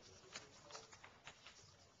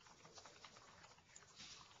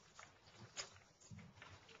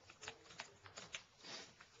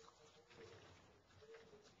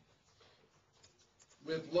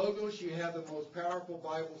 With Logos, you have the most powerful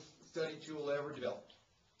Bible study tool ever developed.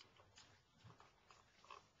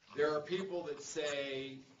 There are people that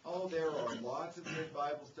say, oh, there are lots of good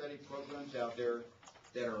Bible study programs out there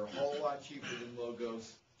that are a whole lot cheaper than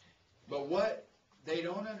Logos. But what they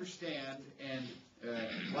don't understand, and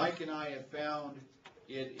Mike and I have found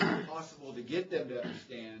it impossible to get them to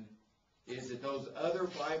understand, is that those other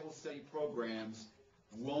Bible study programs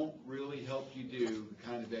won't really help you do the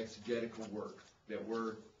kind of exegetical work that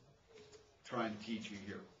we're trying to teach you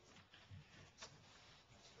here.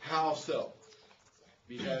 How so?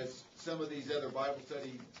 Because some of these other Bible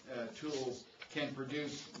study tools can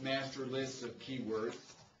produce master lists of keywords,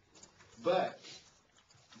 but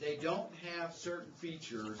they don't have certain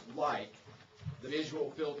features like the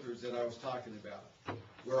visual filters that I was talking about,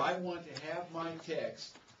 where I want to have my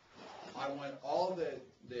text, I want all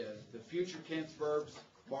the future tense verbs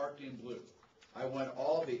marked in blue. I want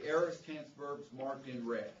all the aorist tense verbs marked in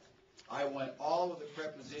red. I want all of the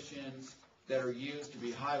prepositions that are used to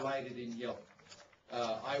be highlighted in yellow.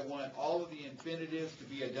 I want all of the infinitives to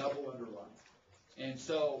be a double underline. And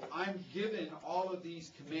so I'm given all of these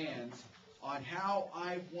commands on how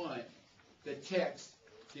I want the text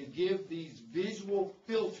to give these visual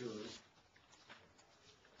filters.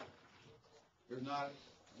 There's not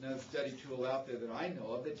another study tool out there that I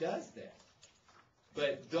know of that does that.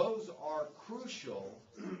 But those are crucial.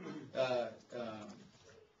 That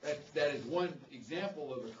is one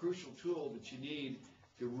example of a crucial tool that you need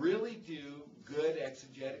to really do good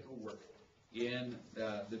exegetical work in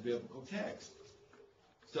the biblical text.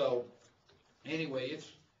 So, anyway,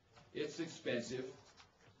 it's expensive,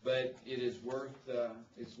 but it is worth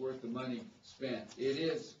the money spent. It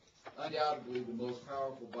is undoubtedly the most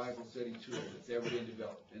powerful Bible study tool that's ever been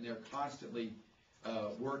developed, and they're constantly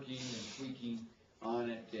working and tweaking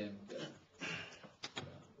on it, and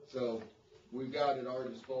so we've got at our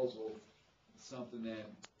disposal something that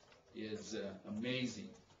is amazing.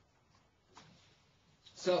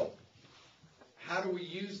 So, how do we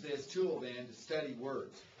use this tool then to study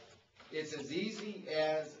words? It's as easy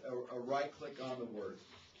as a right click on the word.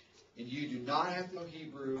 And you do not have to know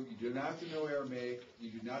Hebrew, you do not have to know Aramaic,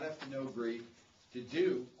 you do not have to know Greek to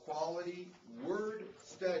do quality word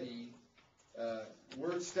studies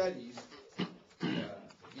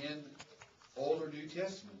in Old or New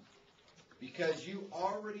Testament. Because you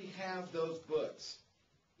already have those books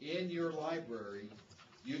in your library,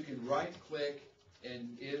 you can right click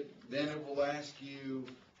and then it will ask you,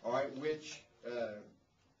 all right, which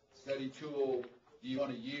study tool do you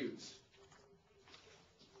want to use?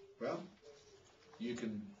 Well, you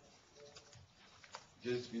can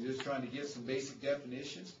if you're just trying to get some basic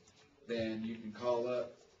definitions, then you can call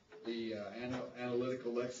up the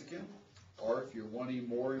analytical lexicon, or if you're wanting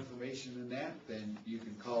more information than that, then you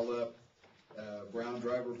can call up Brown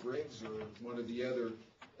Driver Briggs or one of the other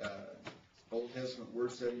Old Testament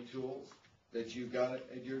word study tools that you've got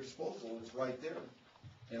at your disposal. It's right there.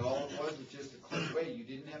 And all it was just a click away. You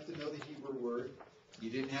didn't have to know the Hebrew word. You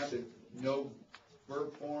didn't have to know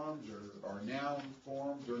verb forms or noun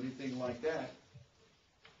forms or anything like that.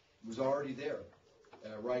 was already there,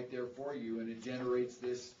 right there for you, and it generates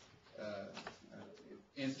this, it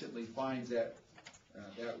instantly finds that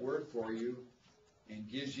word for you and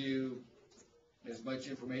gives you as much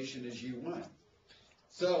information as you want.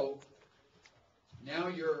 So now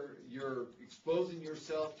you're exposing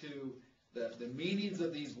yourself to the meanings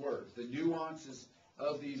of these words, the nuances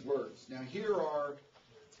of these words. Now here are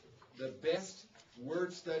the best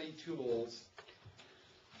word study tools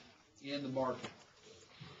in the market.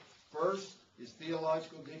 First is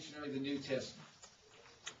Theological Dictionary of the New Testament.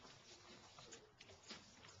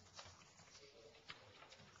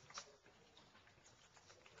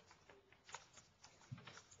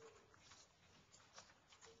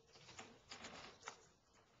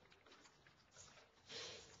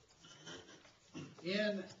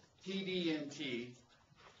 In TDNT,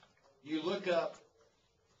 you look up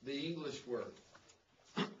the English word.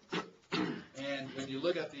 And when you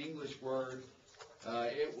look up the English word,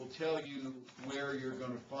 it will tell you where you're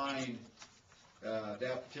going to find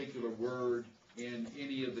that particular word in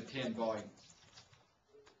any of the 10 volumes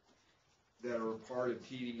that are a part of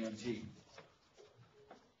TDNT.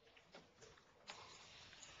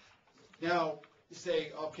 Now, you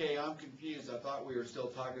say, okay, I'm confused. I thought we were still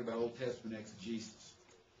talking about Old Testament exegesis.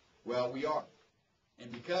 Well, we are.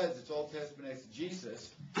 And because it's Old Testament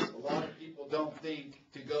exegesis, a lot of people don't think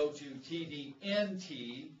to go to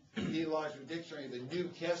TDNT, Theological Dictionary of the New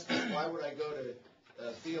Testament. Why would I go to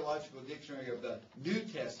Theological Dictionary of the New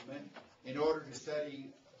Testament in order to study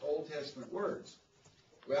Old Testament words?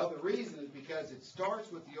 Well, the reason is because it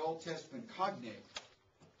starts with the Old Testament cognate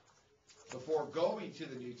before going to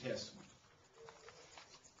the New Testament.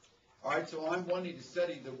 All right, so I'm wanting to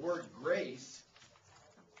study the word grace.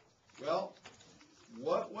 Well,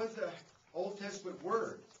 what was the Old Testament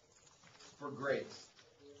word for grace?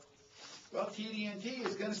 Well, TDNT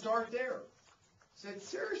is going to start there. I said,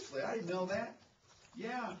 seriously, I didn't know that.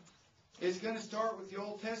 Yeah, it's going to start with the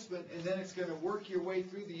Old Testament, and then it's going to work your way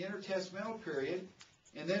through the intertestamental period,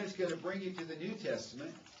 and then it's going to bring you to the New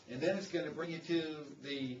Testament, and then it's going to bring you to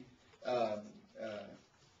the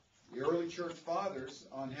early church fathers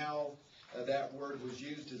on how that word was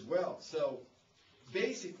used as well. So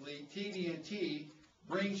basically, TDNT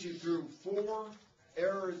brings you through 4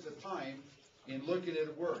 eras of time in looking at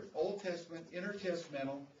a word. Old Testament,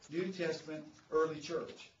 intertestamental, New Testament, early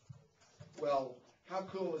church. Well, how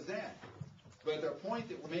cool is that? But the point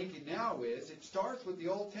that we're making now is it starts with the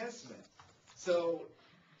Old Testament. So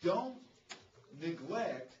don't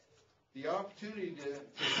neglect the opportunity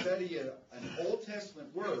to study an Old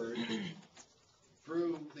Testament word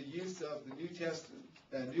through the use of the New Testament,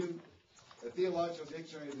 Theological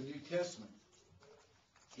Dictionary of the New Testament.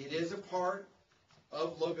 It is a part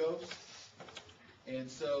of Logos, and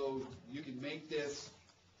so you can make this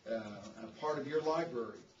a part of your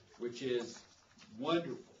library, which is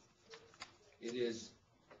wonderful. It is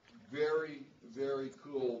very, very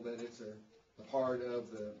cool that it's a part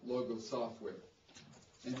of the Logos software.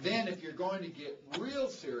 And then if you're going to get real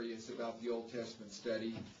serious about the Old Testament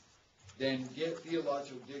study, then get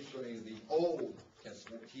Theological Dictionary of the Old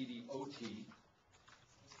Testament, TDOT.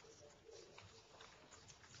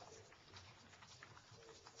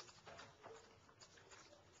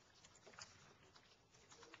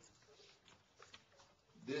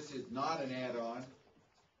 This is not an add-on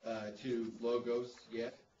to Logos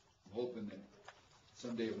yet. I'm hoping that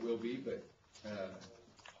someday it will be, but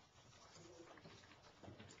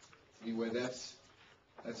anyway, that's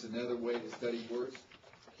another way to study words,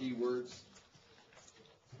 keywords.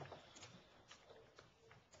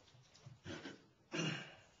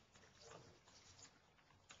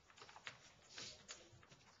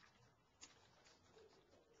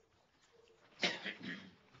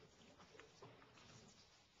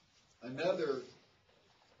 Another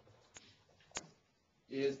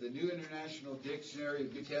is the New International Dictionary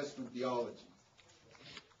of New Testament Theology,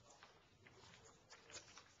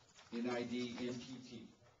 NID NTT.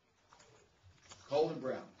 Colin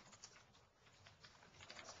Brown.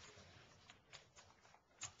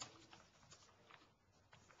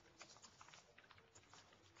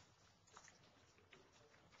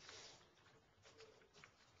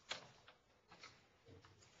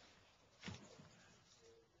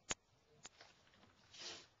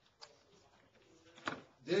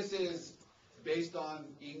 This is based on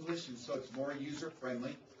English, and so it's more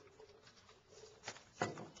user-friendly.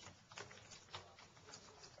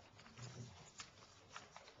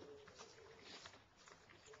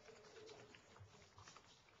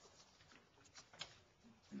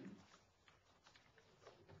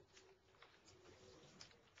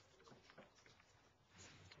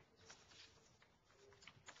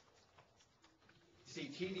 See,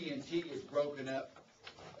 TD&T is broken up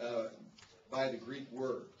by the Greek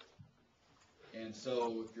word. And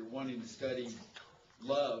so if you're wanting to study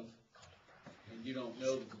love, and you don't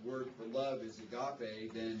know that the word for love is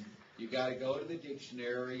agape, then you got to go to the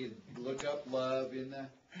dictionary and look up love in the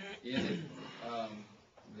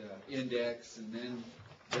index, and then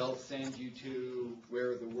they'll send you to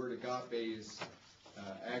where the word agape is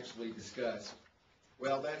actually discussed.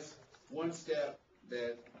 Well, that's one step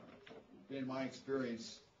that, in my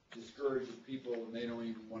experience, discourages people, and they don't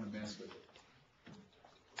even want to mess with it.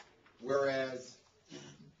 Whereas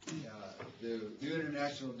the New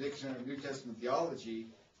International Dictionary of New Testament Theology,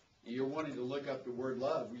 you're wanting to look up the word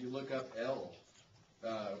love, you look up L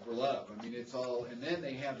for love. I mean, it's all, and then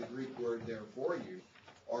they have the Greek word there for you,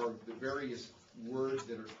 or the various words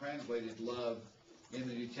that are translated love in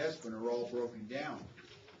the New Testament are all broken down.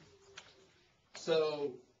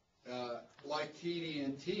 So, like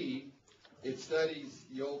TD&T, it studies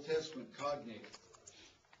the Old Testament cognate.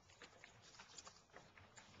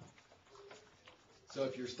 So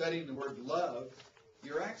if you're studying the word love,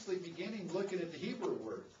 you're actually beginning looking at the Hebrew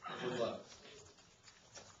word for love.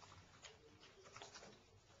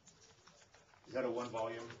 Is that a one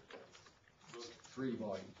volume? 3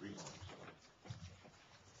 volume. 3 volumes.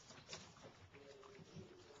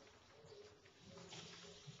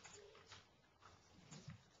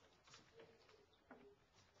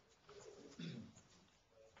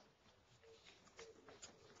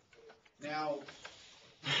 Now,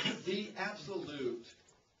 the absolute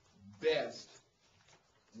best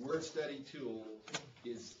word study tool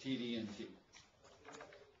is TD&T.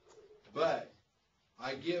 But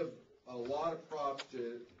I give a lot of props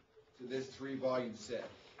to this 3-volume set.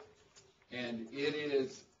 And it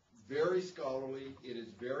is very scholarly, it is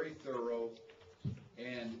very thorough,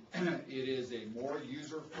 and it is a more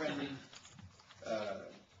user-friendly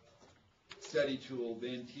study tool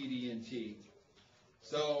than TD&T.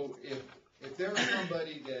 So if there's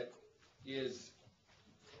somebody that is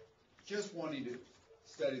just wanting to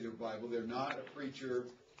study their Bible, they're not a preacher,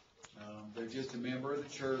 they're just a member of the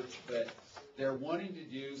church, but they're wanting to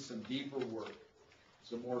do some deeper work,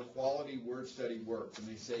 some more quality word study work, and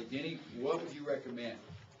they say, Denny, what would you recommend?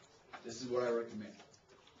 This is what I recommend.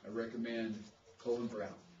 I recommend Colin Brown.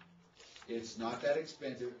 It's not that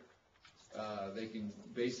expensive. They can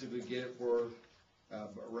basically get it for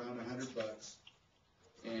around $100,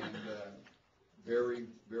 and very,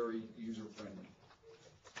 very user-friendly.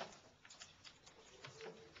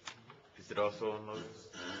 Is it also on Lotus?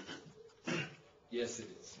 Yes, it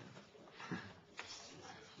is.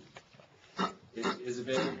 It is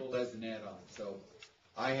available as an add-on. So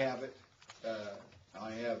I have it.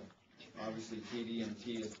 I have, obviously,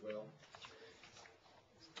 TD&T as well.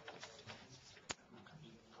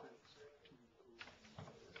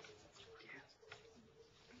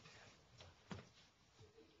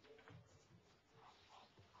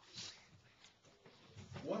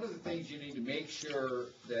 One of the things you need to make sure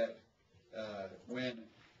that when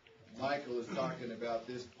Michael is talking about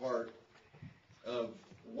this part of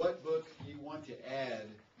what book you want to add,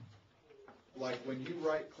 like when you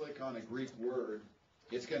right-click on a Greek word,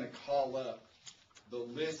 it's going to call up the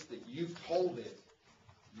list that you've told it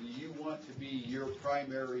you want to be your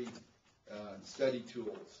primary study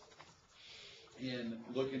tools in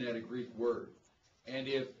looking at a Greek word. And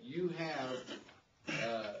if you have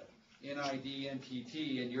NID,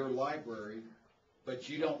 NTT in your library, but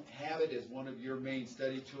you don't have it as one of your main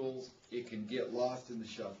study tools, it can get lost in the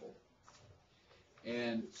shuffle.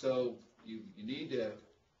 And so you need to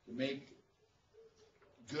make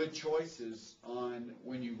good choices on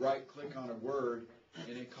when you right-click on a word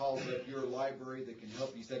and it calls up your library that can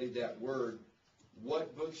help you study that word,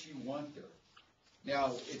 what books you want there.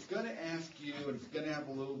 Now, it's going to ask you, and it's going to have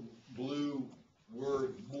a little blue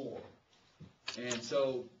word, more. And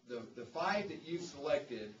so the 5 that you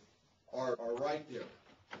selected are right there.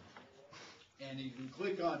 And you can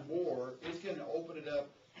click on more. It's going to open it up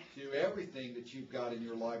to everything that you've got in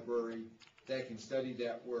your library that can study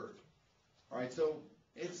that word. All right, so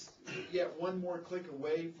it's yet one more click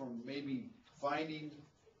away from maybe finding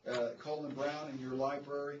Colin Brown in your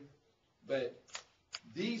library. But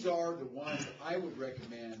these are the ones I would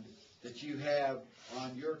recommend that you have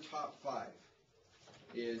on your top 5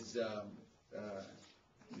 is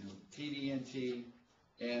TD&T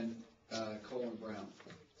and Colin Brown.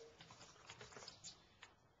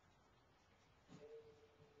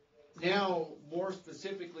 Now, more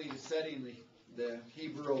specifically to studying the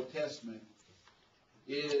Hebrew Old Testament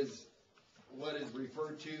is what is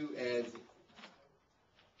referred to as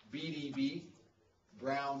BDB,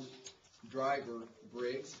 Brown Driver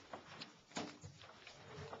Briggs.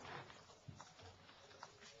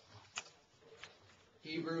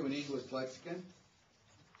 Hebrew and English lexicon.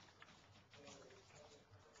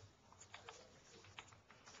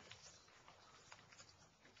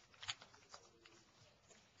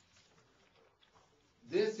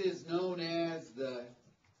 This is known as the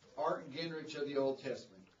Art and Gingrich of the Old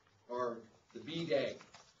Testament, or the BDAG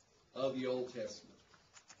of the Old Testament.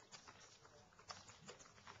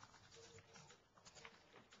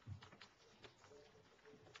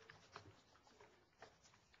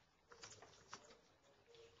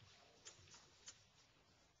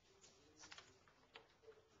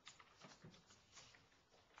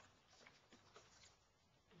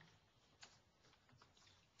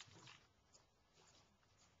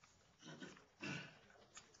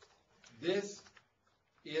 This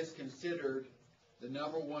is considered the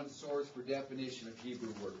 #1 source for definition of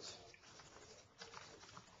Hebrew words.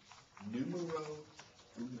 Numero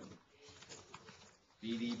uno.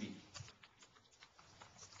 BDB.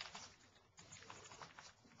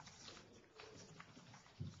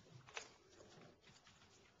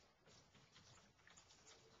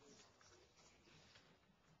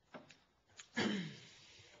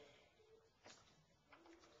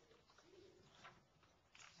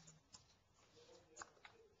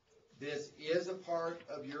 This is a part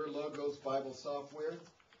of your Logos Bible software.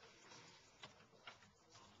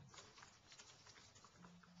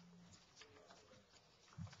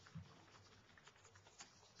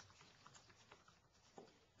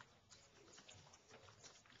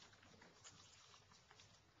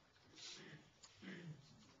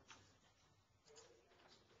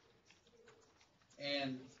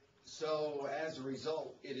 And so as a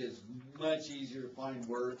result, it is much easier to find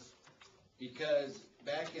words, because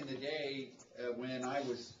back in the day, when I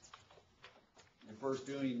was first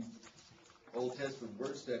doing Old Testament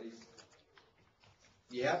word studies,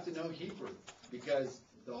 you have to know Hebrew, because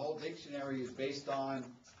the whole dictionary is based on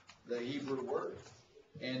the Hebrew word.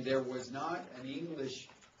 And there was not an English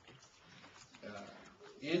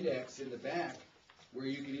index in the back where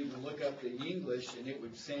you could even look up the English and it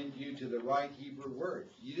would send you to the right Hebrew word.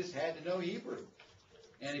 You just had to know Hebrew.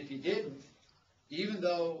 And if you didn't, even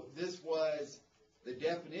though this was the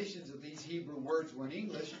definitions of these Hebrew words were in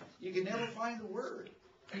English, you could never find the word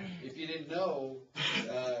if you didn't know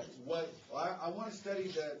what. I want to study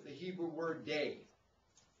the Hebrew word day.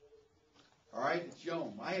 All right, it's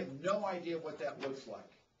yom. I have no idea what that looks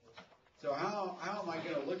like. So how am I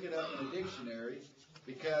going to look it up in a dictionary,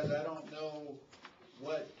 because I don't know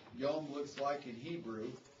what yom looks like in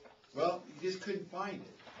Hebrew? Well, you just couldn't find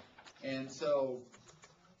it. And so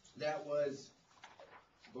that was,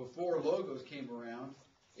 before Logos came around,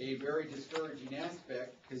 a very discouraging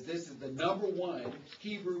aspect, because this is the #1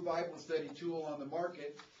 Hebrew Bible study tool on the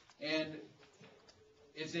market, and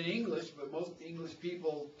it's in English, but most English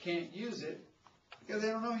people can't use it because they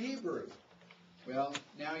don't know Hebrew. Well,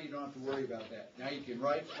 now you don't have to worry about that. Now you can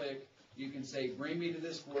right-click, you can say, bring me to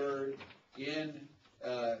this word in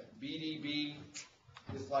BDB,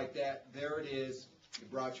 just like that. There it is. It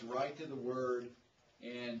brought you right to the word,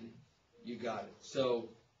 and you got it. So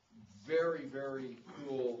very, very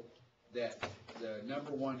cool that the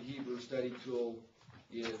 #1 Hebrew study tool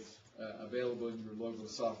is available in your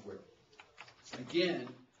Logos software. Again,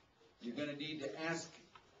 you're going to need to ask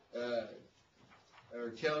or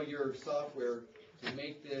tell your software to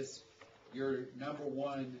make this your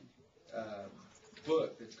 #1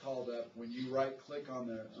 book that's called up. When you right-click on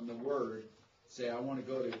the word, say, I want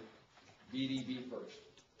to go to BDB first.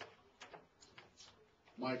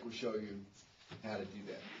 Mike will show you how to do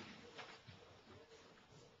that.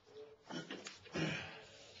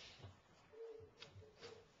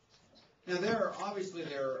 Now, there are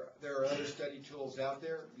other study tools out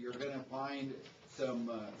there. You're going to find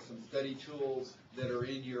some study tools that are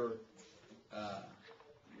in your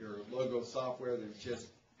Logo software that's just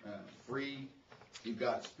free. You've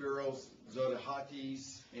got Spiros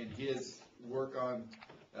Zodahatis and his work on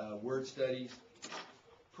word studies.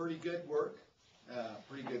 Pretty good work.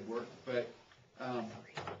 But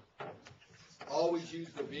always use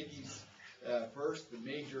the biggies first, the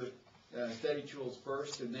major study tools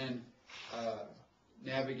first, and then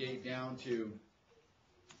navigate down to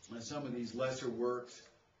some of these lesser works,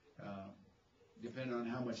 depending on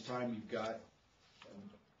how much time you've got.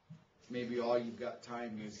 Maybe all you've got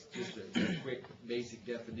time is just a quick basic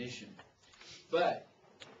definition. But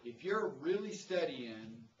if you're really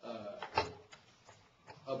studying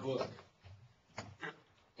a book,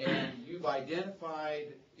 and you've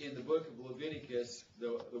identified in the book of Leviticus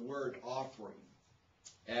the word offering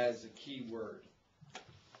as a key word,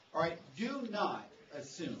 all right, do not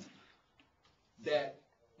assume that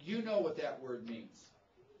you know what that word means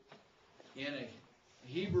in a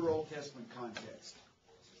Hebrew Old Testament context.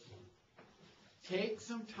 take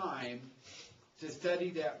some time to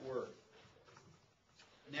study that word.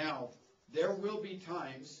 Now, there will be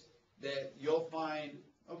times that you'll find,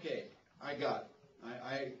 okay, I got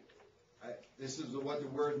it. This is what the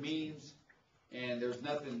word means, and there's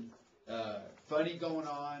nothing funny going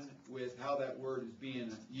on with how that word is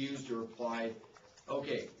being used or applied.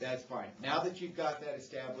 Okay, that's fine. Now that you've got that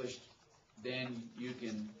established, then you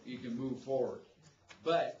can move forward.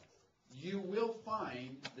 But you will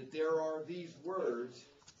find that there are these words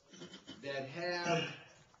that have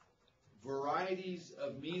varieties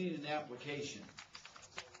of meaning and application.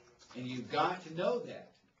 And you've got to know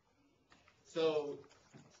that. So,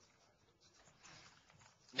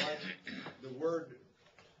 like the word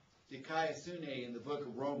dikaiosune in the book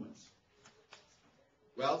of Romans.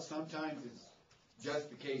 Well, sometimes it's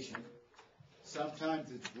justification.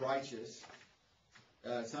 Sometimes it's righteous.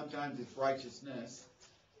 Sometimes it's righteousness.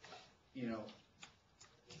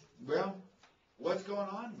 Well, what's going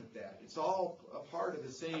on with that? It's all a part of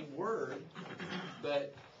the same word,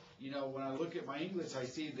 but, when I look at my English, I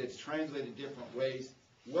see that it's translated different ways.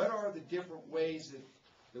 What are the different ways that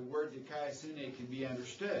the word dikaiosune can be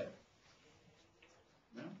understood?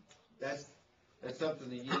 Well, that's something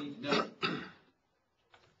that you need to know.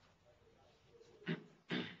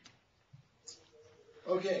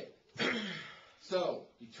 Okay, so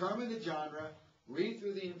determine the genre, read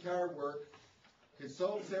through the entire work,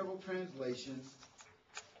 consult several translations,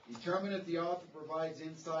 determine if the author provides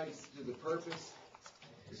insights to the purpose,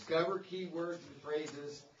 discover key words and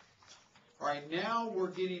phrases. All right, now we're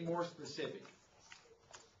getting more specific,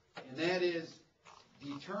 and that is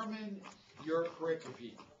determine your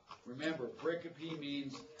pericope. Remember, pericope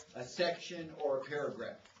means a section or a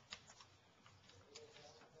paragraph.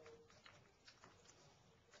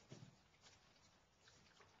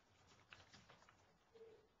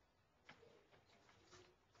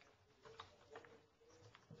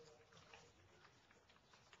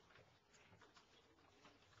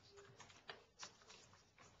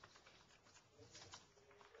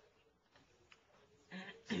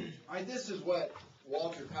 This is what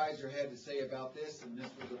Walter Kaiser had to say about this, and this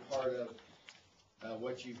was a part of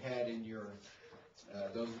what you've had in your,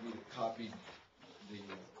 those of you that copied the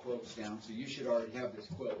quotes down, so you should already have this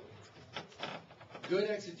quote. Good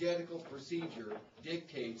exegetical procedure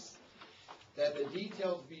dictates that the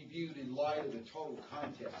details be viewed in light of the total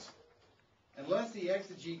context. Unless the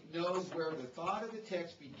exegete knows where the thought of the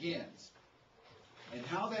text begins and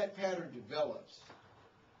how that pattern develops,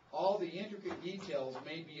 all the intricate details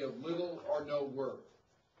may be of little or no worth.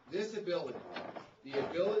 This ability, the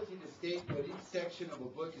ability to state what each section of a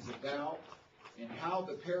book is about and how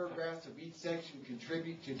the paragraphs of each section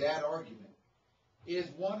contribute to that argument, is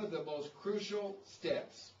one of the most crucial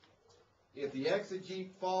steps. If the exegete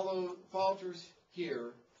falters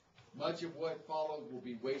here, much of what follows will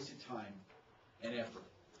be wasted time and effort.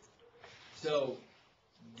 So,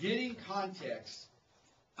 getting context,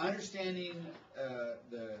 understanding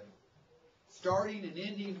the starting and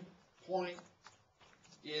ending point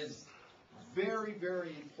is very,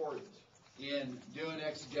 very important in doing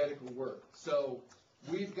exegetical work. So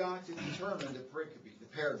we've got to determine the pericope, the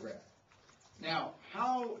paragraph. Now,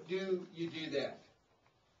 how do you do that?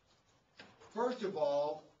 First of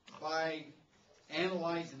all, by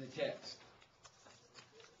analyzing the text.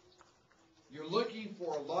 You're looking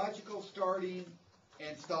for logical starting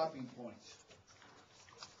and stopping points.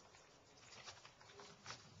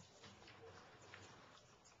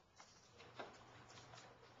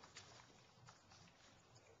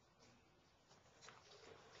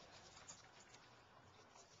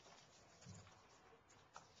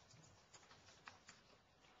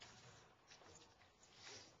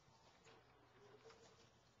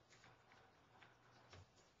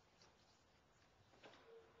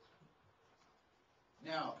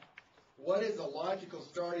 Now, what is a logical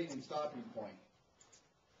starting and stopping point?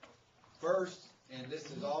 First, and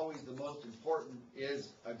this is always the most important, is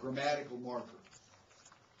a grammatical marker.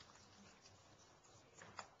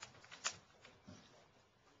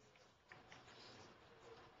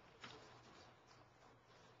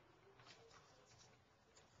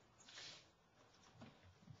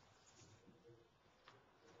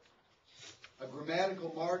 A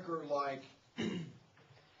grammatical marker like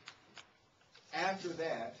after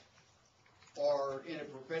that, or in a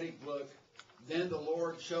prophetic book, then the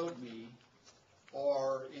Lord showed me,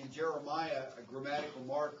 or in Jeremiah, a grammatical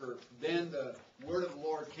marker, then the word of the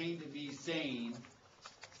Lord came to me saying,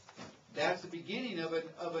 that's the beginning of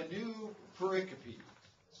a new pericope.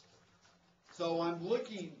 So I'm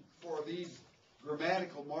looking for these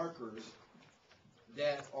grammatical markers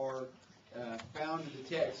that are found in the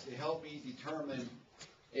text to help me determine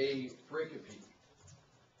a pericope.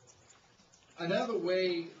 Another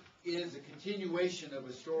way is a continuation of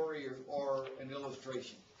a story or an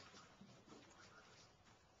illustration.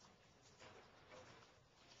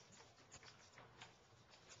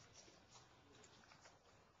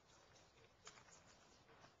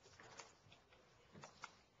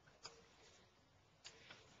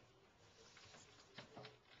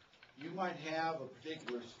 You might have a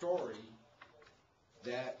particular story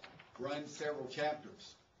that runs several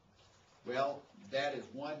chapters. Well, that is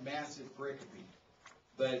one massive pericope.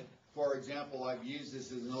 But, for example, I've used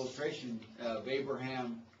this as an illustration of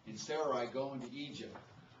Abraham and Sarai going to Egypt.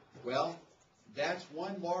 Well, that's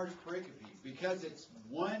one large pericope because it's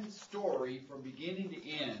one story from beginning to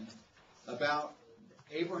end about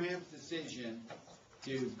Abraham's decision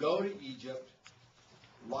to go to Egypt,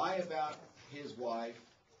 lie about his wife,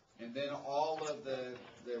 and then all of the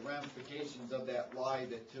ramifications of that lie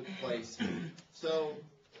that took place. So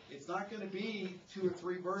it's not going to be 2 or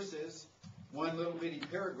 3 verses, one little bitty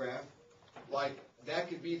paragraph, like that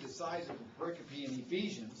could be the size of a pericope in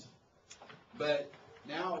Ephesians. But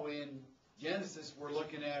now in Genesis, we're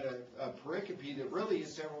looking at a pericope that really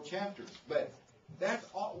is several chapters. But that's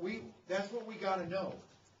what we got to know.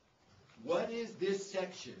 What is this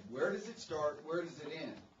section? Where does it start? Where does it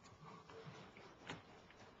end?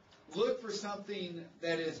 Look for something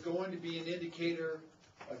that is going to be an indicator,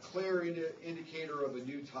 a clear indicator of a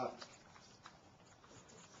new topic.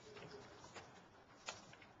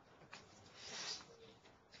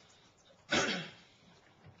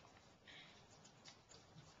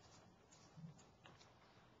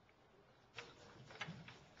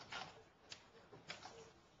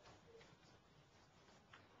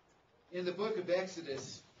 In the book of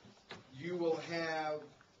Exodus, you will have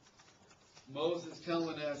Moses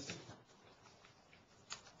telling us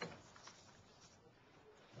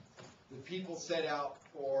the people set out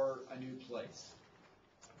for a new place.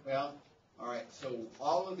 Well, all right, so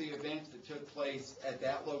all of the events that took place at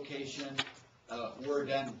that location, we're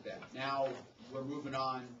done with that. Now we're moving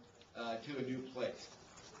on to a new place.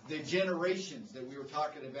 The generations that we were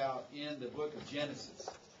talking about in the book of Genesis,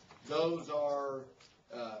 those are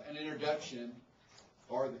an introduction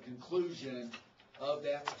or the conclusion of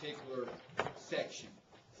that particular section.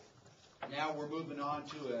 Now we're moving on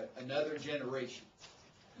to another generation,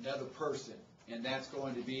 another person, and that's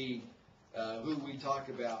going to be who we talk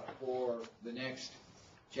about for the next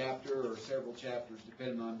chapter or several chapters,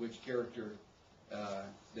 depending on which character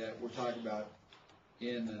that we're talking about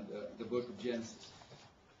in the book of Genesis.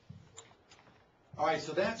 All right,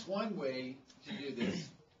 so that's one way to do this.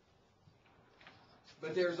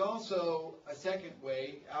 But there's also a second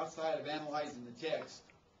way outside of analyzing the text,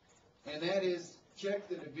 and that is check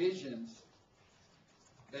the divisions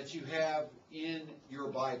that you have in your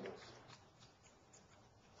Bibles.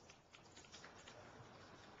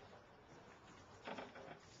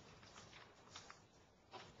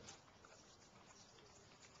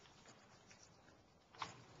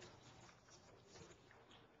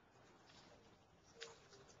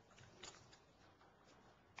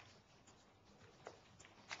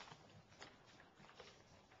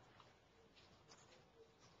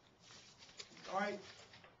 All right,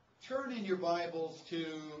 turn in your Bibles to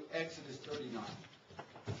Exodus 39.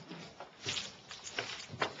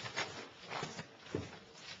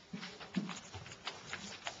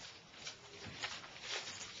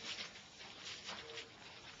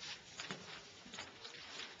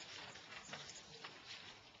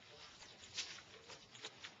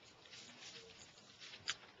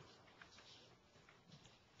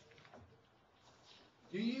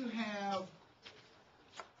 Do you have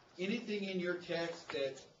anything in your text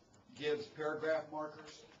that gives paragraph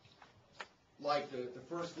markers? Like the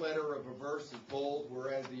first letter of a verse is bold,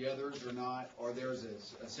 whereas the others are not, or there's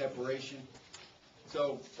a separation.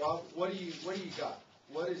 So, Bob, what do you got?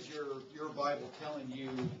 What is your Bible telling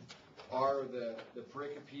you are the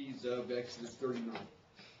pericopes of Exodus 39?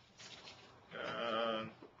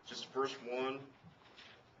 Just verse 1,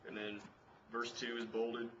 and then verse 2 is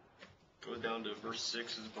bolded. Goes down to verse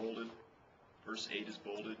 6 is bolded. Verse 8 is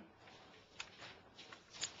bolded.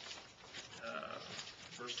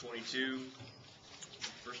 Verse 22,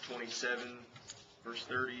 verse 27, verse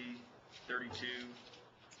 30, 32.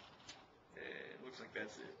 It looks like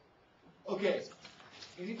that's it. Okay.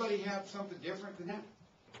 Anybody have something different than that?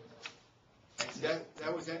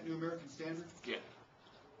 That was that New American Standard? Yeah.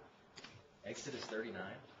 Exodus 39.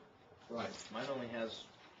 Right. Mine only has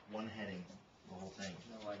one heading, the whole thing.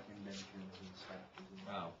 No, like inventions and stuff.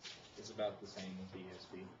 Oh. It's about the same with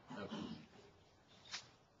ESV. Okay.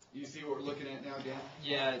 You see what we're looking at now, Dan?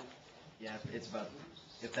 Yeah, it's about,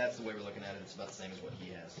 if that's the way we're looking at it, it's about the same as what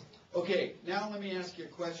he has. Okay, now let me ask you a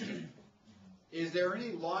question. is there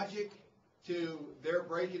any logic to their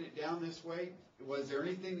breaking it down this way? Was there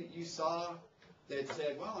anything that you saw that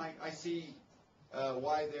said, well, I see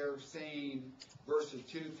why they're saying verses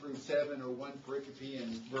 2 through 7 are one pericope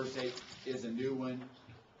and verse 8 is a new one?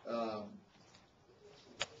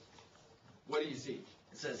 What do you see?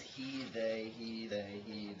 It says he, they, he, they,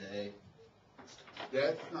 he, they.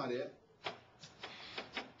 That's not it.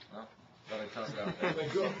 Well, thought I talked about that.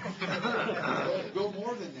 But go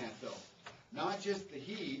more than that, though. Not just the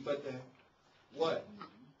he, but the what?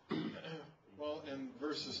 Well, in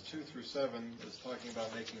verses 2 through 7 is talking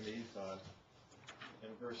about making the ephod. In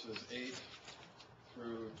verses 8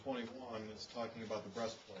 through 21 is talking about the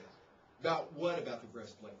breastplate. About what about the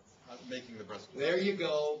breastplate? Making the breastplate. There you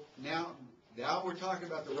go. Now we're talking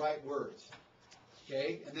about the right words.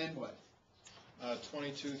 Okay, and then what?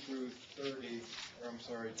 22 through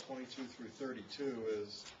 32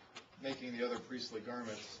 is making the other priestly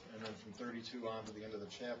garments, and then from 32 on to the end of the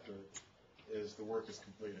chapter is the work is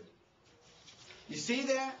completed. You see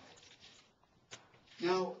that?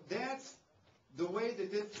 Now, that's the way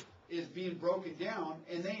that this is being broken down,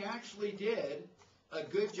 and they actually did a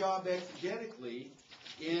good job exegetically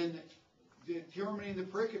in determining the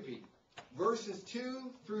pericope. Verses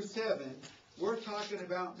 2 through 7, we're talking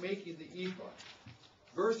about making the ephod.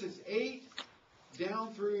 Verses 8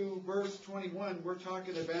 down through verse 21, we're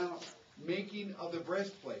talking about making of the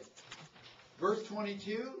breastplate. Verse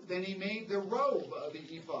 22, then he made the robe of the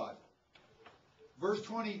ephod. Verse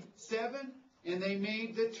 27, and they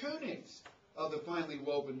made the tunics of the finely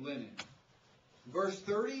woven linen. Verse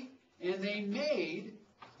 30, and they made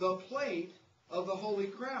the plate of the holy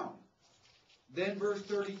crown. Then verse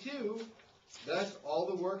 32, thus all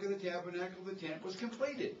the work of the tabernacle of the tent was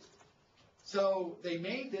completed. So they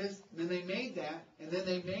made this, and then they made that, and then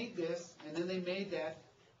they made this, and then they made that.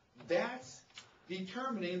 That's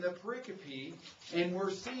determining the pericope, and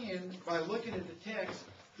we're seeing, by looking at the text,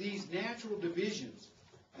 these natural divisions.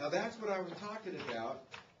 Now that's what I was talking about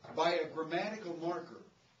by a grammatical marker.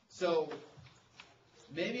 So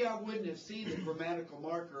maybe I wouldn't have seen the grammatical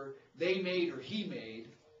marker they made or he made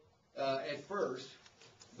at first,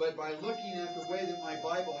 but by looking at the way that my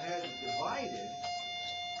Bible has it divided,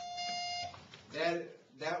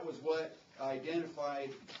 that was what identified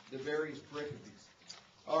the various pericopes.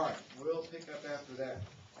 All right, we'll pick up after that,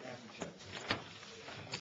 after chapter.